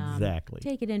and exactly.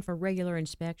 Take it in for regular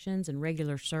inspections and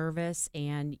regular service.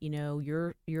 And,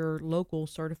 your local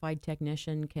certified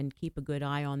technician can keep a good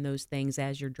eye on those things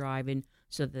as you're driving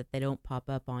so that they don't pop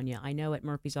up on you. I know at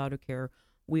Murphy's Auto Care,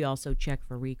 we also check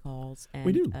for recalls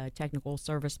and technical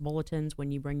service bulletins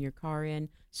when you bring your car in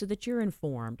so that you're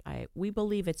informed. We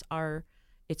believe it's our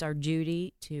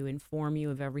duty to inform you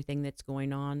of everything that's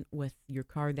going on with your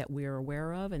car that we're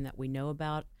aware of and that we know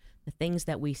about, the things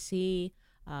that we see.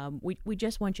 We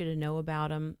just want you to know about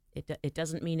them. It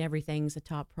doesn't mean everything's a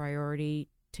top priority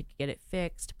to get it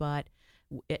fixed, but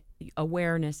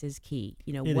awareness is key.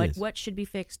 What should be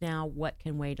fixed now, what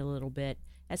can wait a little bit,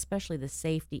 especially the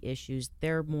safety issues.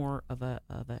 They're more of a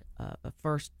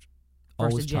first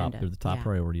always agenda. They're the top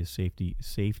priority is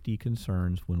safety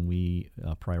concerns when we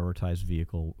prioritize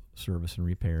vehicle service and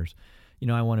repairs.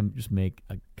 I want to just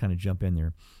kind of jump in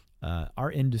there.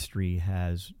 Our industry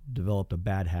has developed a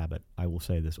bad habit, I will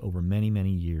say this, over many,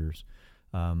 many years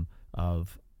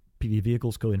of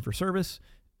vehicles go in for service.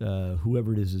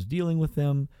 Whoever it is dealing with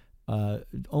them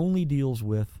only deals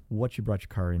with what you brought your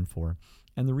car in for.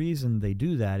 And the reason they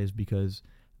do that is because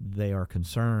they are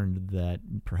concerned that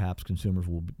perhaps consumers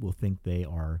will think they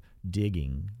are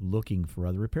looking for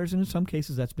other repairs. And in some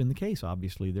cases, that's been the case.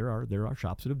 Obviously, there are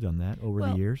shops that have done that over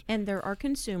the years. And there are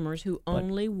consumers who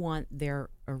only want their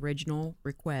original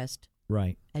request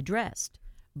addressed.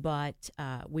 But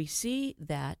we see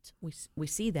that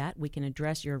we can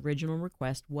address your original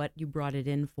request, what you brought it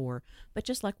in for. But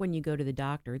just like when you go to the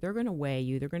doctor, they're going to weigh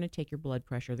you, they're going to take your blood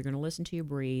pressure, they're going to listen to you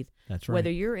breathe. That's right.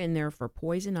 Whether you're in there for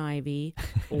poison ivy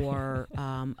or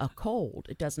a cold,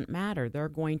 it doesn't matter. They're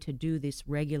going to do this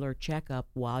regular checkup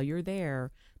while you're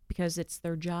there because it's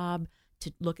their job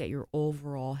to look at your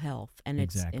overall health. And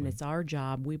it's our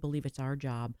job, we believe it's our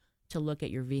job, to look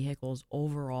at your vehicle's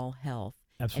overall health.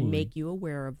 Absolutely. And make you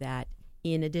aware of that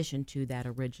in addition to that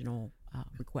original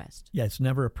request. Yeah, it's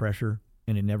never a pressure,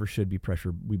 and it never should be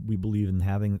pressure. We believe in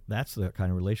having, that's the kind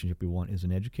of relationship we want, is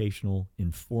an educational,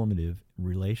 informative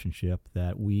relationship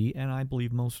that we, and I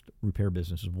believe most repair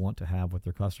businesses, want to have with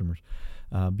their customers,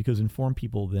 because informed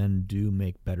people then do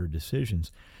make better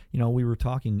decisions. You know, we were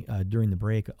talking during the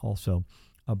break also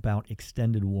about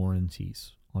extended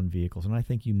warranties on vehicles, and I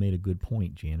think you made a good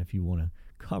point, Jan, if you want to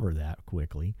cover that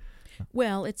quickly.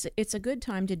 Well, it's a good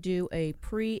time to do a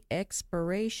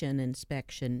pre-expiration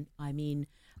inspection. I mean,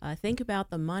 think about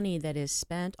the money that is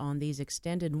spent on these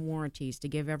extended warranties to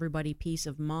give everybody peace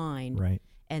of mind. Right.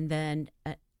 And then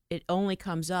it only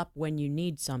comes up when you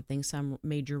need something, some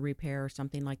major repair or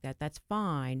something like that. That's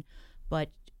fine.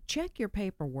 But check your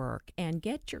paperwork and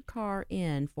get your car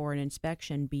in for an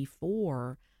inspection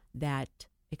before that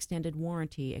extended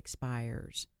warranty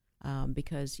expires.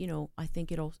 Because, you know, I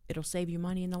think it'll save you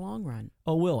money in the long run.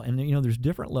 Oh, will. And, you know, there's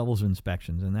different levels of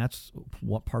inspections, and that's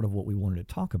what part of what we wanted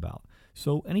to talk about.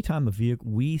 So anytime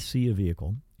we see a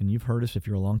vehicle, and you've heard us, if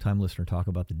you're a longtime listener, talk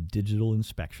about the digital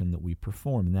inspection that we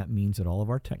perform, and that means that all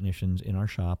of our technicians in our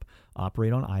shop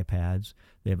operate on iPads.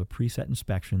 They have a preset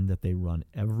inspection that they run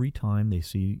every time they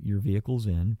see your vehicles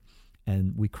in,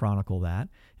 and we chronicle that,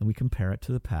 and we compare it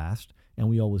to the past. And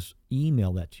we always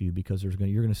email that to you because you're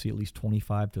going to see at least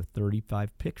 25 to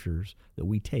 35 pictures that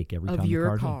we take every time your the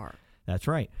car's car. In. That's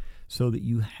right. So that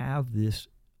you have this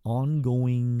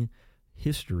ongoing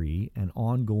history and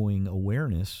ongoing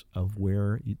awareness of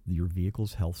where your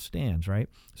vehicle's health stands, right?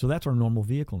 So that's our normal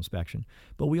vehicle inspection.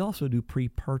 But we also do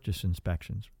pre-purchase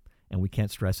inspections. And we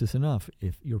can't stress this enough.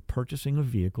 If you're purchasing a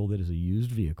vehicle that is a used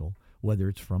vehicle, whether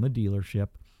it's from a dealership,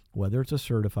 whether it's a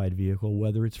certified vehicle,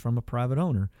 whether it's from a private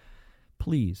owner,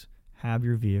 please have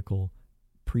your vehicle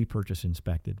pre-purchase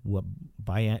inspected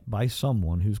by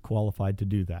someone who's qualified to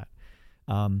do that.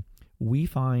 We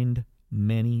find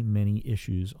many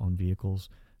issues on vehicles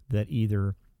that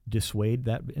either dissuade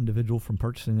that individual from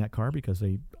purchasing that car because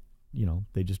they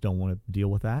just don't want to deal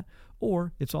with that,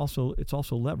 or it's also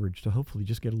leverage to hopefully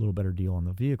just get a little better deal on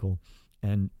the vehicle,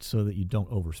 and so that you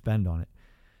don't overspend on it.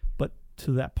 But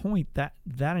to that point, that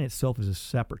in itself is a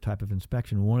separate type of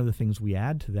inspection. One of the things we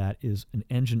add to that is an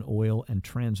engine oil and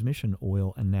transmission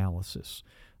oil analysis.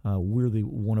 We're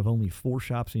one of only 4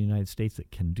 shops in the United States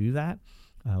that can do that.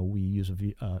 We use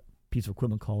a piece of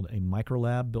equipment called a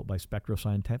microlab built by Spectro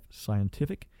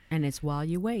Scientific. And it's while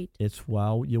you wait. It's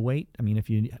while you wait. I mean, if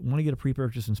you want to get a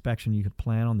pre-purchase inspection, you can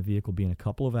plan on the vehicle being a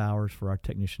couple of hours for our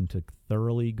technician to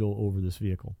thoroughly go over this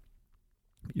vehicle.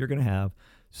 You're going to have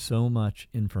so much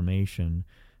information,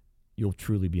 you'll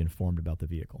truly be informed about the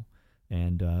vehicle.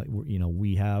 And,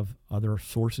 we have other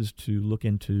sources to look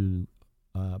into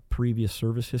previous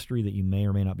service history that you may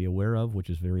or may not be aware of, which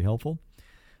is very helpful.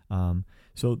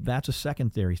 So that's a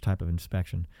secondary type of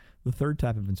inspection. The third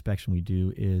type of inspection we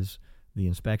do is the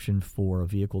inspection for a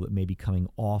vehicle that may be coming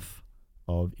off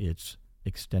of its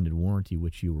extended warranty,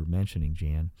 which you were mentioning,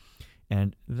 Jan.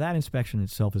 And that inspection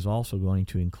itself is also going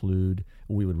to include,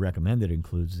 we would recommend it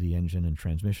includes the engine and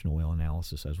transmission oil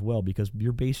analysis as well, because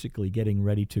you're basically getting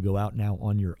ready to go out now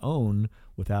on your own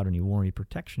without any warranty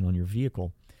protection on your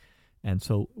vehicle. And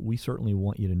so we certainly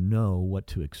want you to know what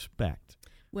to expect.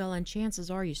 Well, and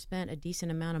chances are you spent a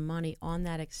decent amount of money on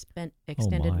that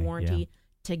extended warranty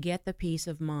to get the peace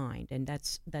of mind. And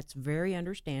that's very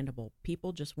understandable.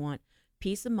 People just want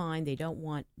peace of mind. They don't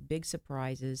want big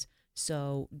surprises.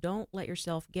 So don't let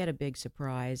yourself get a big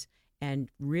surprise and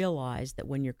realize that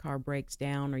when your car breaks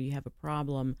down or you have a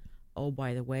problem, oh,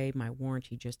 by the way, my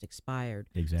warranty just expired.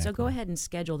 Exactly. So go ahead and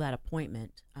schedule that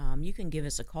appointment. You can give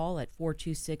us a call at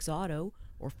 426-AUTO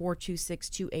or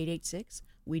 426-2886.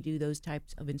 We do those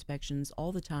types of inspections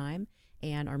all the time,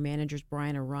 and our managers,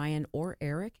 Brian or Ryan or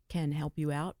Eric, can help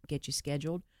you out, get you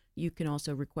scheduled. You can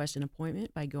also request an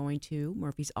appointment by going to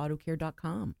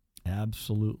murphysautocare.com.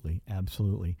 Absolutely.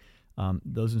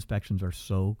 Those inspections are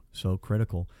so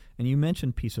critical. And you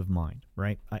mentioned peace of mind,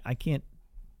 right? I can't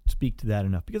speak to that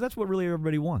enough, because that's what really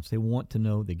everybody wants. They want to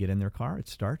know they get in their car, it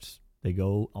starts, they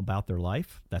go about their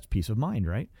life. That's peace of mind,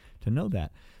 right? To know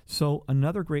that. So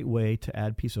another great way to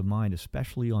add peace of mind,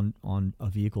 especially on a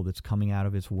vehicle that's coming out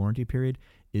of its warranty period,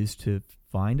 is to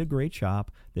find a great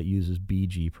shop that uses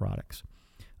BG products.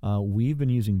 We've been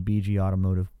using BG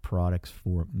automotive products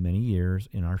for many years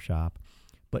in our shop,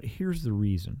 but here's the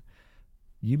reason.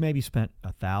 You maybe spent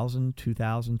 $1,000,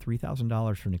 $2,000,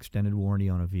 $3,000 for an extended warranty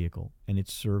on a vehicle, and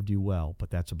it's served you well,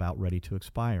 but that's about ready to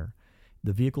expire.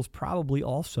 The vehicle's probably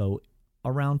also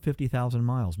around 50,000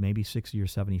 miles, maybe 60 or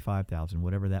 75,000,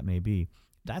 whatever that may be.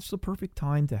 That's the perfect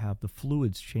time to have the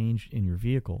fluids changed in your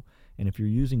vehicle. And if you're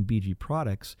using BG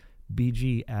products,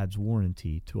 BG adds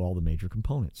warranty to all the major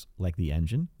components, like the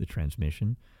engine, the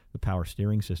transmission, the power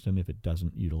steering system if it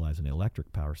doesn't utilize an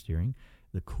electric power steering,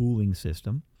 the cooling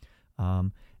system,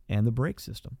 and the brake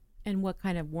system. And what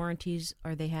kind of warranties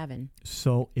are they having?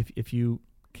 So if you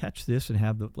catch this and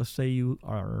have let's say you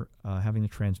are having the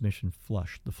transmission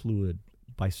flush, the fluid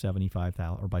by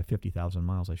 75,000 or by 50,000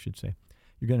 miles, I should say,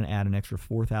 you're going to add an extra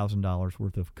 $4,000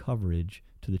 worth of coverage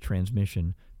to the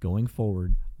transmission going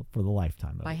forward for the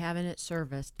lifetime of it. By having it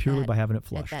serviced. Purely by having it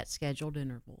flushed. At that scheduled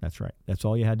interval. That's right. That's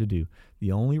all you had to do.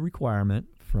 The only requirement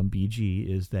from BG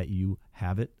is that you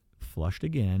have it flushed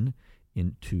again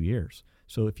in 2 years.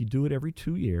 So if you do it every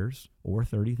 2 years or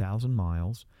 30,000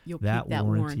 miles, that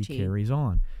warranty carries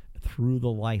on through the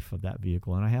life of that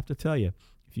vehicle. And I have to tell you,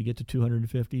 if you get to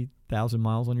 250,000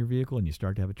 miles on your vehicle and you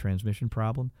start to have a transmission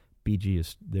problem, BG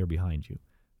is there behind you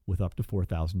with up to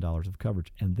 $4,000 of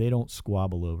coverage, and they don't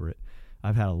squabble over it.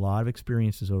 I've had a lot of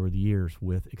experiences over the years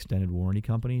with extended warranty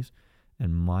companies,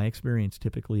 and my experience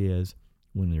typically is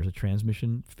when there's a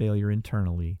transmission failure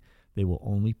internally, they will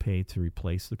only pay to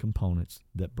replace the components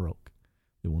that broke.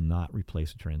 They will not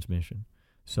replace a transmission.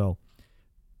 So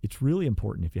it's really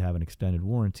important if you have an extended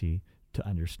warranty to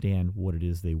understand what it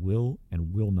is they will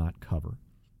and will not cover.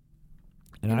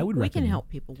 And I would recommend, we can help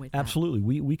people with that.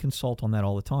 Absolutely. We consult on that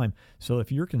all the time. So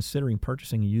if you're considering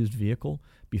purchasing a used vehicle,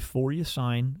 before you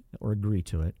sign or agree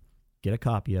to it, get a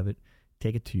copy of it,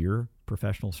 take it to your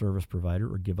professional service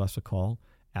provider or give us a call,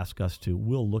 ask us to.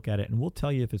 We'll look at it and we'll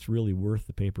tell you if it's really worth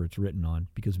the paper it's written on,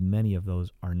 because many of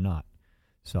those are not.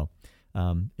 So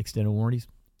extended warranties,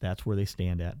 that's where they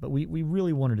stand at. But we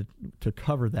really wanted to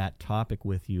cover that topic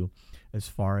with you as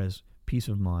far as peace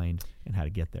of mind and how to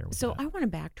get there with so that. I want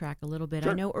to backtrack a little bit.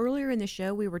 Sure. I know earlier in the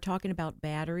show we were talking about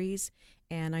batteries,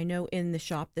 and I know in the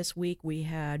shop this week we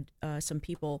had some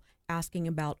people asking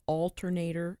about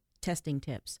alternator testing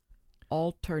tips.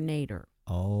 Alternator.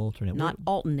 Not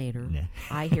alternator. Nah.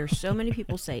 I hear so many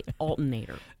people say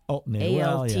alternator. Alternator.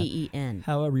 ALTEN. Well, yeah.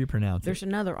 However you pronounce There's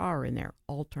another R in there.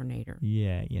 Alternator.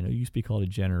 Yeah, it used to be called a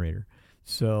generator.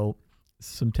 So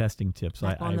some testing tips.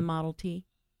 Like on the Model T?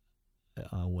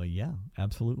 Well, yeah,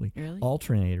 absolutely. Really?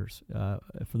 Alternators.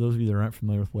 For those of you that aren't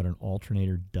familiar with what an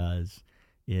alternator does,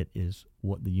 it is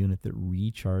what the unit that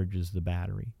recharges the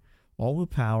battery. All the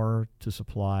power to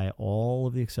supply all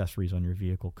of the accessories on your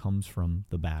vehicle comes from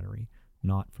the battery,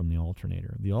 not from the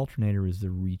alternator. The alternator is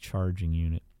the recharging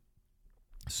unit.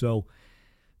 So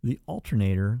the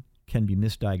alternator can be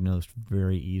misdiagnosed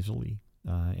very easily.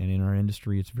 And in our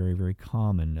industry, it's very, very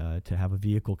common to have a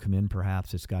vehicle come in.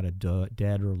 Perhaps it's got a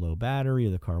dead or low battery, or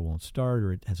the car won't start,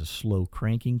 or it has a slow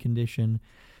cranking condition,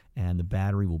 and the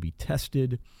battery will be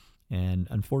tested. And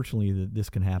unfortunately,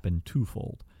 this can happen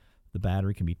twofold. The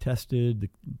battery can be tested. The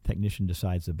technician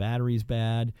decides the battery's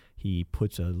bad. He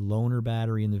puts a loaner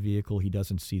battery in the vehicle. He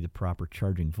doesn't see the proper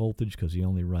charging voltage because he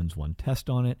only runs one test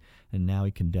on it, and now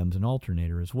he condemns an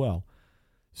alternator as well.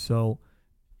 So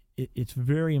it's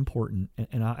very important,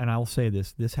 and I'll say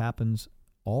this happens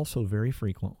also very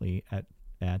frequently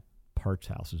at parts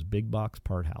houses, big box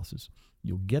part houses.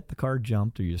 You'll get the car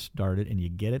jumped, or you start it, and you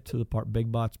get it to the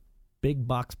big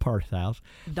box parts house.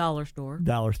 Dollar store,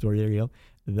 there you go.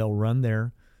 They'll run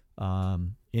their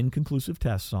inconclusive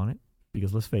tests on it,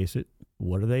 because let's face it,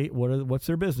 what's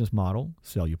their business model?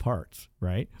 Sell you parts,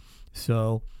 right?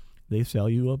 So they sell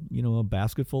you a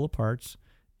basket full of parts,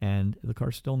 and the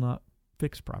car's still not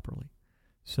fixed properly.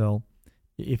 So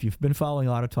if you've been following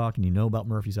Auto Talk and you know about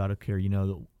Murphy's Auto Care, you know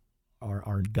that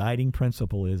our guiding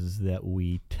principle is that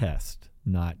we test,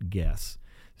 not guess.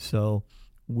 So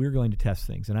we're going to test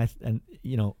things, and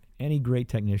any great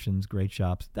technicians, great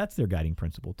shops, that's their guiding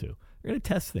principle too. They're going to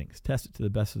test things, test it to the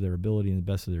best of their ability and the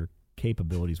best of their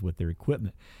capabilities with their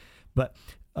equipment. But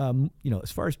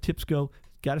as far as tips go,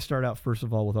 got to start out first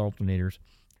of all with alternators.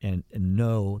 And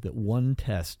know that one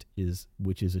test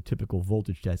which is a typical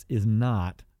voltage test, is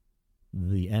not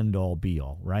the end-all,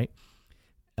 be-all, right?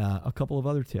 A couple of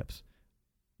other tips.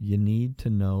 You need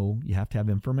to know, you have to have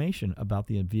information about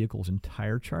the vehicle's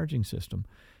entire charging system.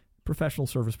 Professional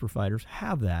service providers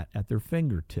have that at their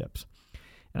fingertips.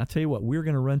 And I'll tell you what, we're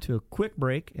going to run to a quick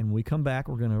break, and when we come back,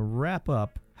 we're going to wrap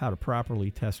up how to properly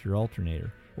test your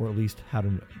alternator. or at least how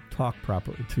to talk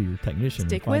properly to your technician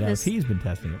Stick and find with out us. if he's been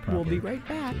testing it properly. We'll be right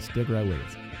back. So stick right with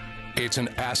us. It's an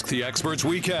Ask the Experts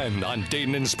weekend on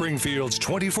Dayton and Springfield's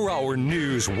 24-hour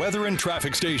news, weather, and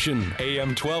traffic station, AM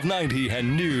 1290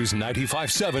 and News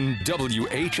 95.7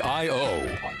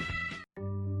 WHIO.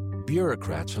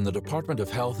 Bureaucrats from the Department of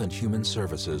Health and Human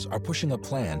Services are pushing a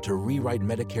plan to rewrite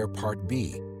Medicare Part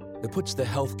B that puts the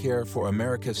health care for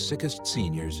America's sickest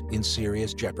seniors in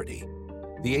serious jeopardy.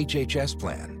 The HHS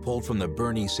plan, pulled from the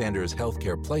Bernie Sanders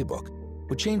healthcare playbook,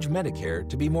 would change Medicare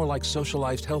to be more like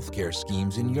socialized healthcare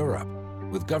schemes in Europe,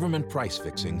 with government price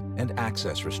fixing and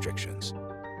access restrictions.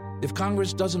 If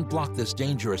Congress doesn't block this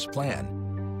dangerous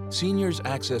plan, seniors'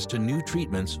 access to new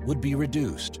treatments would be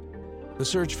reduced, the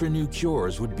search for new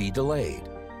cures would be delayed,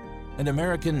 and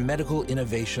American medical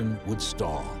innovation would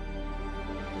stall.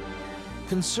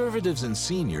 Conservatives and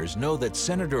seniors know that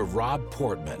Senator Rob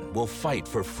Portman will fight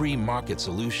for free market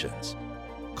solutions.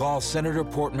 Call Senator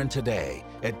Portman today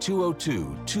at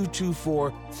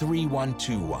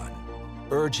 202-224-3121.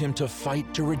 Urge him to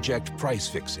fight to reject price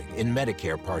fixing in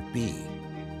Medicare Part B.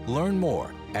 Learn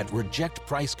more at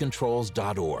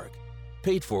rejectpricecontrols.org.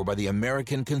 Paid for by the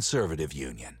American Conservative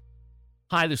Union.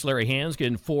 Hi, this is Larry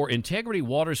Hanskin for Integrity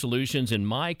Water Solutions in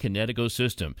My Kinetico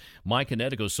system. My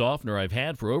Kinetico softener I've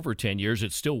had for over 10 years.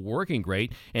 It's still working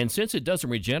great, and since it doesn't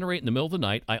regenerate in the middle of the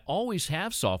night, I always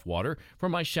have soft water for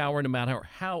my shower no matter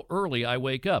how early I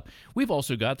wake up. We've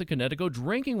also got the Kinetico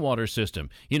drinking water system.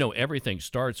 You know, everything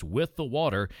starts with the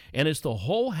water, and it's the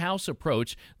whole house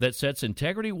approach that sets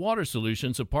Integrity Water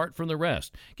Solutions apart from the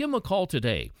rest. Give them a call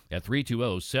today at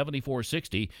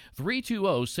 320-7460,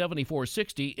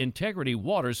 320-7460, Integrity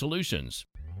Water Solutions.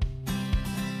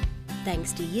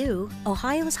 Thanks to you,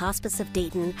 Ohio's Hospice of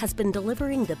Dayton has been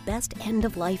delivering the best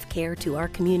end-of-life care to our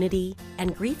community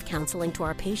and grief counseling to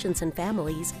our patients and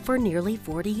families for nearly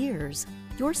 40 years.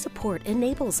 Your support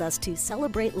enables us to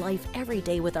celebrate life every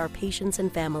day with our patients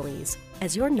and families.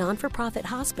 As your non-for-profit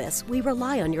hospice, we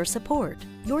rely on your support.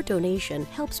 Your donation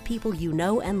helps people you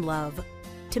know and love.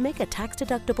 To make a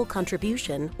tax-deductible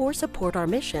contribution or support our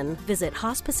mission, visit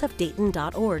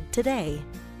hospiceofdayton.org today.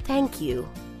 Thank you.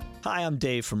 Hi, I'm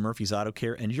Dave from Murphy's Auto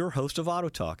Care and your host of Auto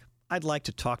Talk. I'd like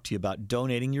to talk to you about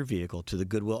donating your vehicle to the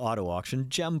Goodwill Auto Auction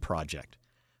GEM project.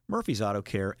 Murphy's Auto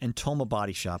Care and Toma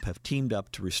Body Shop have teamed up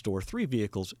to restore 3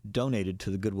 vehicles donated to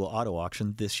the Goodwill Auto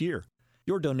Auction this year.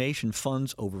 Your donation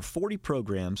funds over 40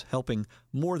 programs helping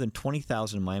more than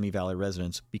 20,000 Miami Valley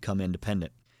residents become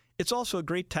independent. It's also a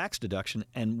great tax deduction,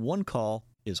 and one call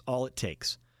is all it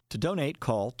takes. To donate,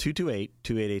 call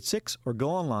 228-2886 or go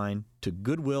online to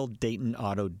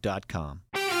goodwilldaytonauto.com.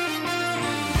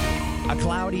 A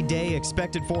cloudy day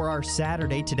expected for our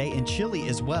Saturday today, and chilly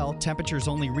as well. Temperatures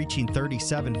only reaching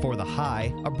 37 for the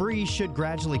high. A breeze should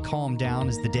gradually calm down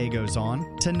as the day goes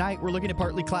on. Tonight, we're looking at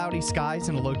partly cloudy skies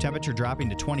and a low temperature dropping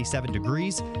to 27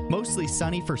 degrees. Mostly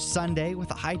sunny for Sunday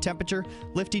with a high temperature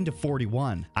lifting to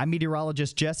 41. I'm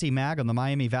meteorologist Jesse Mag on the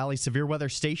Miami Valley Severe Weather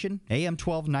Station, AM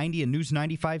 1290 and News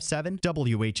 95.7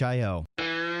 WHIO.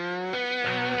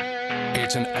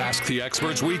 It's an Ask the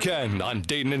Experts weekend on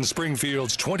Dayton and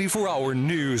Springfield's 24-hour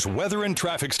news, weather, and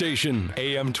traffic station,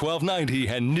 AM 1290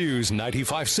 and News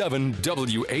 95.7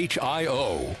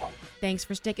 WHIO. Thanks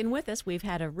for sticking with us. We've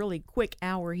had a really quick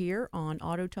hour here on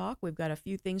Auto Talk. We've got a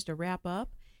few things to wrap up.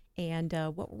 And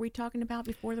what were we talking about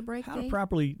before the break? How to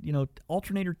properly,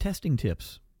 alternator testing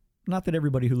tips. Not that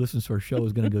everybody who listens to our show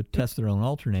is going to go test their own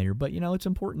alternator, but, it's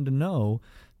important to know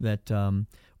that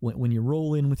when you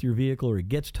roll in with your vehicle or it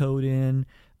gets towed in,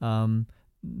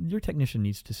 your technician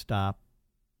needs to stop,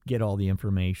 get all the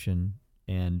information,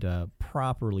 and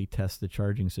properly test the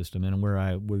charging system. And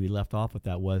where we left off with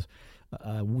that was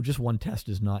just one test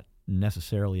is not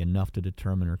necessarily enough to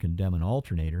determine or condemn an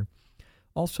alternator.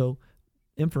 Also,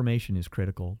 information is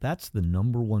critical. That's the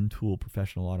number one tool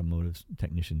professional automotive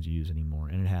technicians use anymore,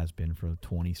 and it has been for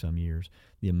 20-some years.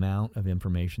 The amount of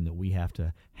information that we have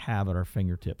to have at our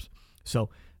fingertips. So,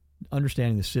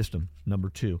 understanding the system, number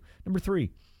 2. Number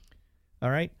 3,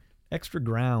 all right, extra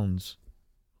ground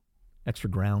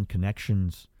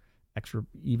connections,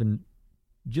 even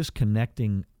just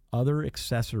connecting other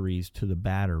accessories to the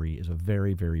battery is a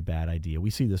very, very bad idea. We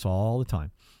see this all the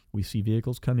time. We see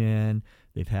vehicles come in,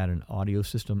 they've had an audio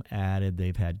system added,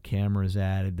 they've had cameras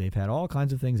added, they've had all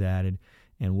kinds of things added,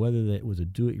 and whether that was a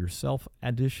do-it-yourself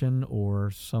addition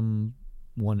or someone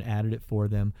added it for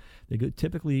them,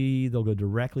 typically they'll go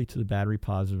directly to the battery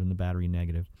positive and the battery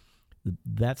negative.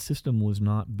 That system was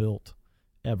not built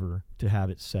ever to have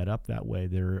it set up that way.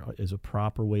 There is a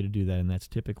proper way to do that, and that's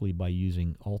typically by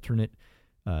using alternate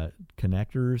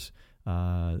connectors.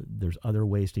 There's other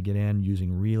ways to get in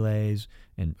using relays,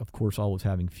 and of course always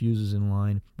having fuses in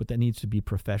line, but that needs to be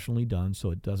professionally done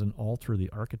so it doesn't alter the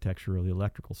architecture of the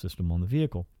electrical system on the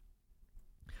vehicle.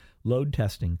 Load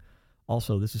testing.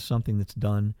 Also, this is something that's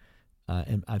done,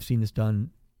 and I've seen this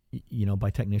done, by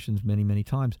technicians many, many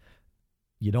times.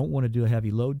 You don't want to do a heavy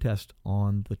load test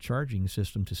on the charging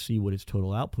system to see what its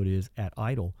total output is at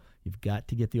idle. You've got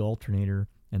to get the alternator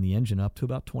and the engine up to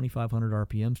about 2,500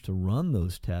 RPMs to run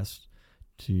those tests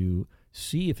to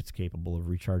see if it's capable of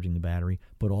recharging the battery,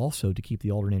 but also to keep the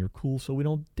alternator cool so we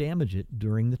don't damage it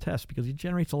during the test because it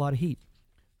generates a lot of heat.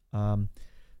 Got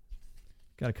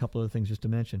a couple other things just to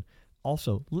mention.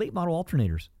 Also, late model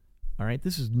alternators. All right,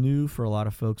 this is new for a lot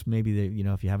of folks. Maybe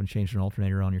if you haven't changed an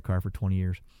alternator on your car for 20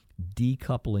 years.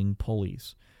 Decoupling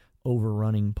pulleys,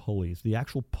 overrunning pulleys. The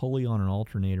actual pulley on an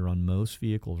alternator on most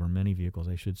vehicles, or many vehicles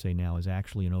I should say now, is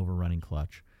actually an overrunning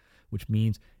clutch, which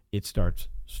means it stops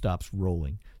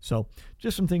rolling. So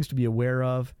just some things to be aware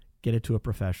of. Get it to a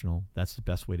professional. That's the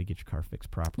best way to get your car fixed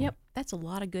properly. Yep, that's a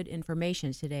lot of good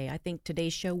information today. I think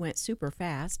today's show went super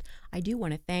fast. I do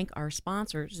want to thank our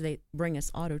sponsors. They bring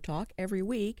us Auto Talk every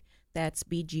week. That's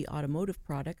BG Automotive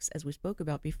Products, as we spoke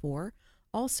about before.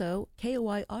 Also,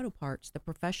 KOI Auto Parts, the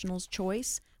professional's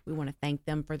choice. We want to thank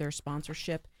them for their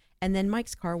sponsorship. And then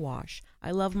Mike's Car Wash.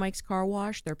 I love Mike's Car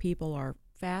Wash. Their people are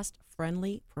fast,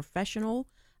 friendly, professional.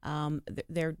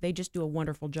 They just do a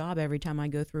wonderful job every time I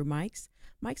go through Mike's.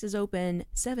 Mike's is open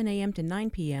 7 a.m. to 9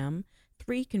 p.m.,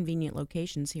 3 convenient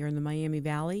locations here in the Miami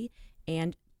Valley.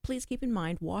 And please keep in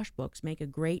mind, wash books make a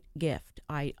great gift.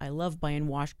 I love buying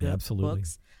wash books.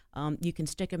 You can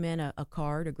stick them in a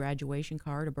card, a graduation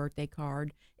card, a birthday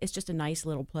card. It's just a nice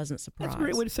little pleasant surprise. That's a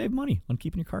great way to save money on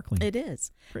keeping your car clean. It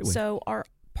is. Great way. So our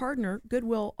partner,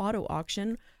 Goodwill Auto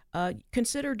Auction,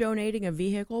 consider donating a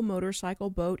vehicle, motorcycle,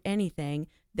 boat, anything.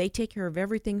 They take care of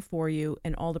everything for you,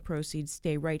 and all the proceeds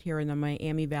stay right here in the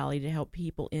Miami Valley to help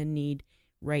people in need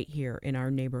right here in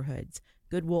our neighborhoods.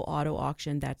 Goodwill Auto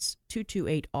Auction, that's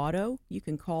 228-AUTO. You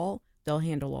can call. They'll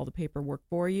handle all the paperwork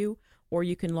for you. Or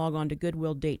you can log on to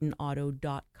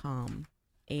GoodwillDaytonAuto.com.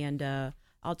 And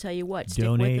I'll tell you what, stick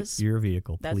Donate with us. your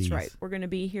vehicle, please. That's right. We're going to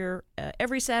be here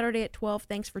every Saturday at 12.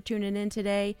 Thanks for tuning in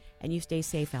today, and you stay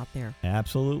safe out there.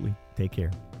 Absolutely. Take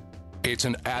care. It's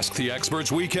an Ask the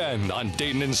Experts weekend on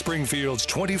Dayton and Springfield's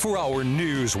 24-hour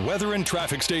news, weather, and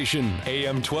traffic station,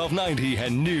 AM 1290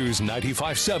 and News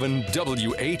 95.7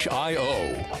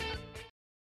 WHIO.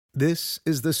 This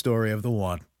is the story of the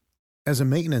one. As a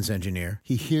maintenance engineer,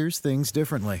 he hears things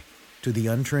differently. To the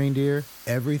untrained ear,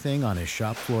 everything on his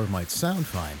shop floor might sound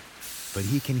fine, but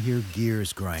he can hear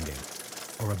gears grinding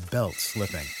or a belt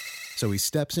slipping. So he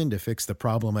steps in to fix the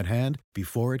problem at hand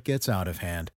before it gets out of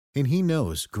hand. And he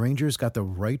knows Grainger's got the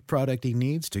right product he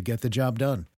needs to get the job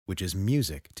done, which is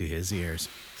music to his ears.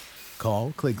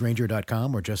 Call, click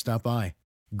Grainger.com, or just stop by.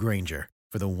 Grainger,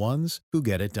 for the ones who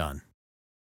get it done.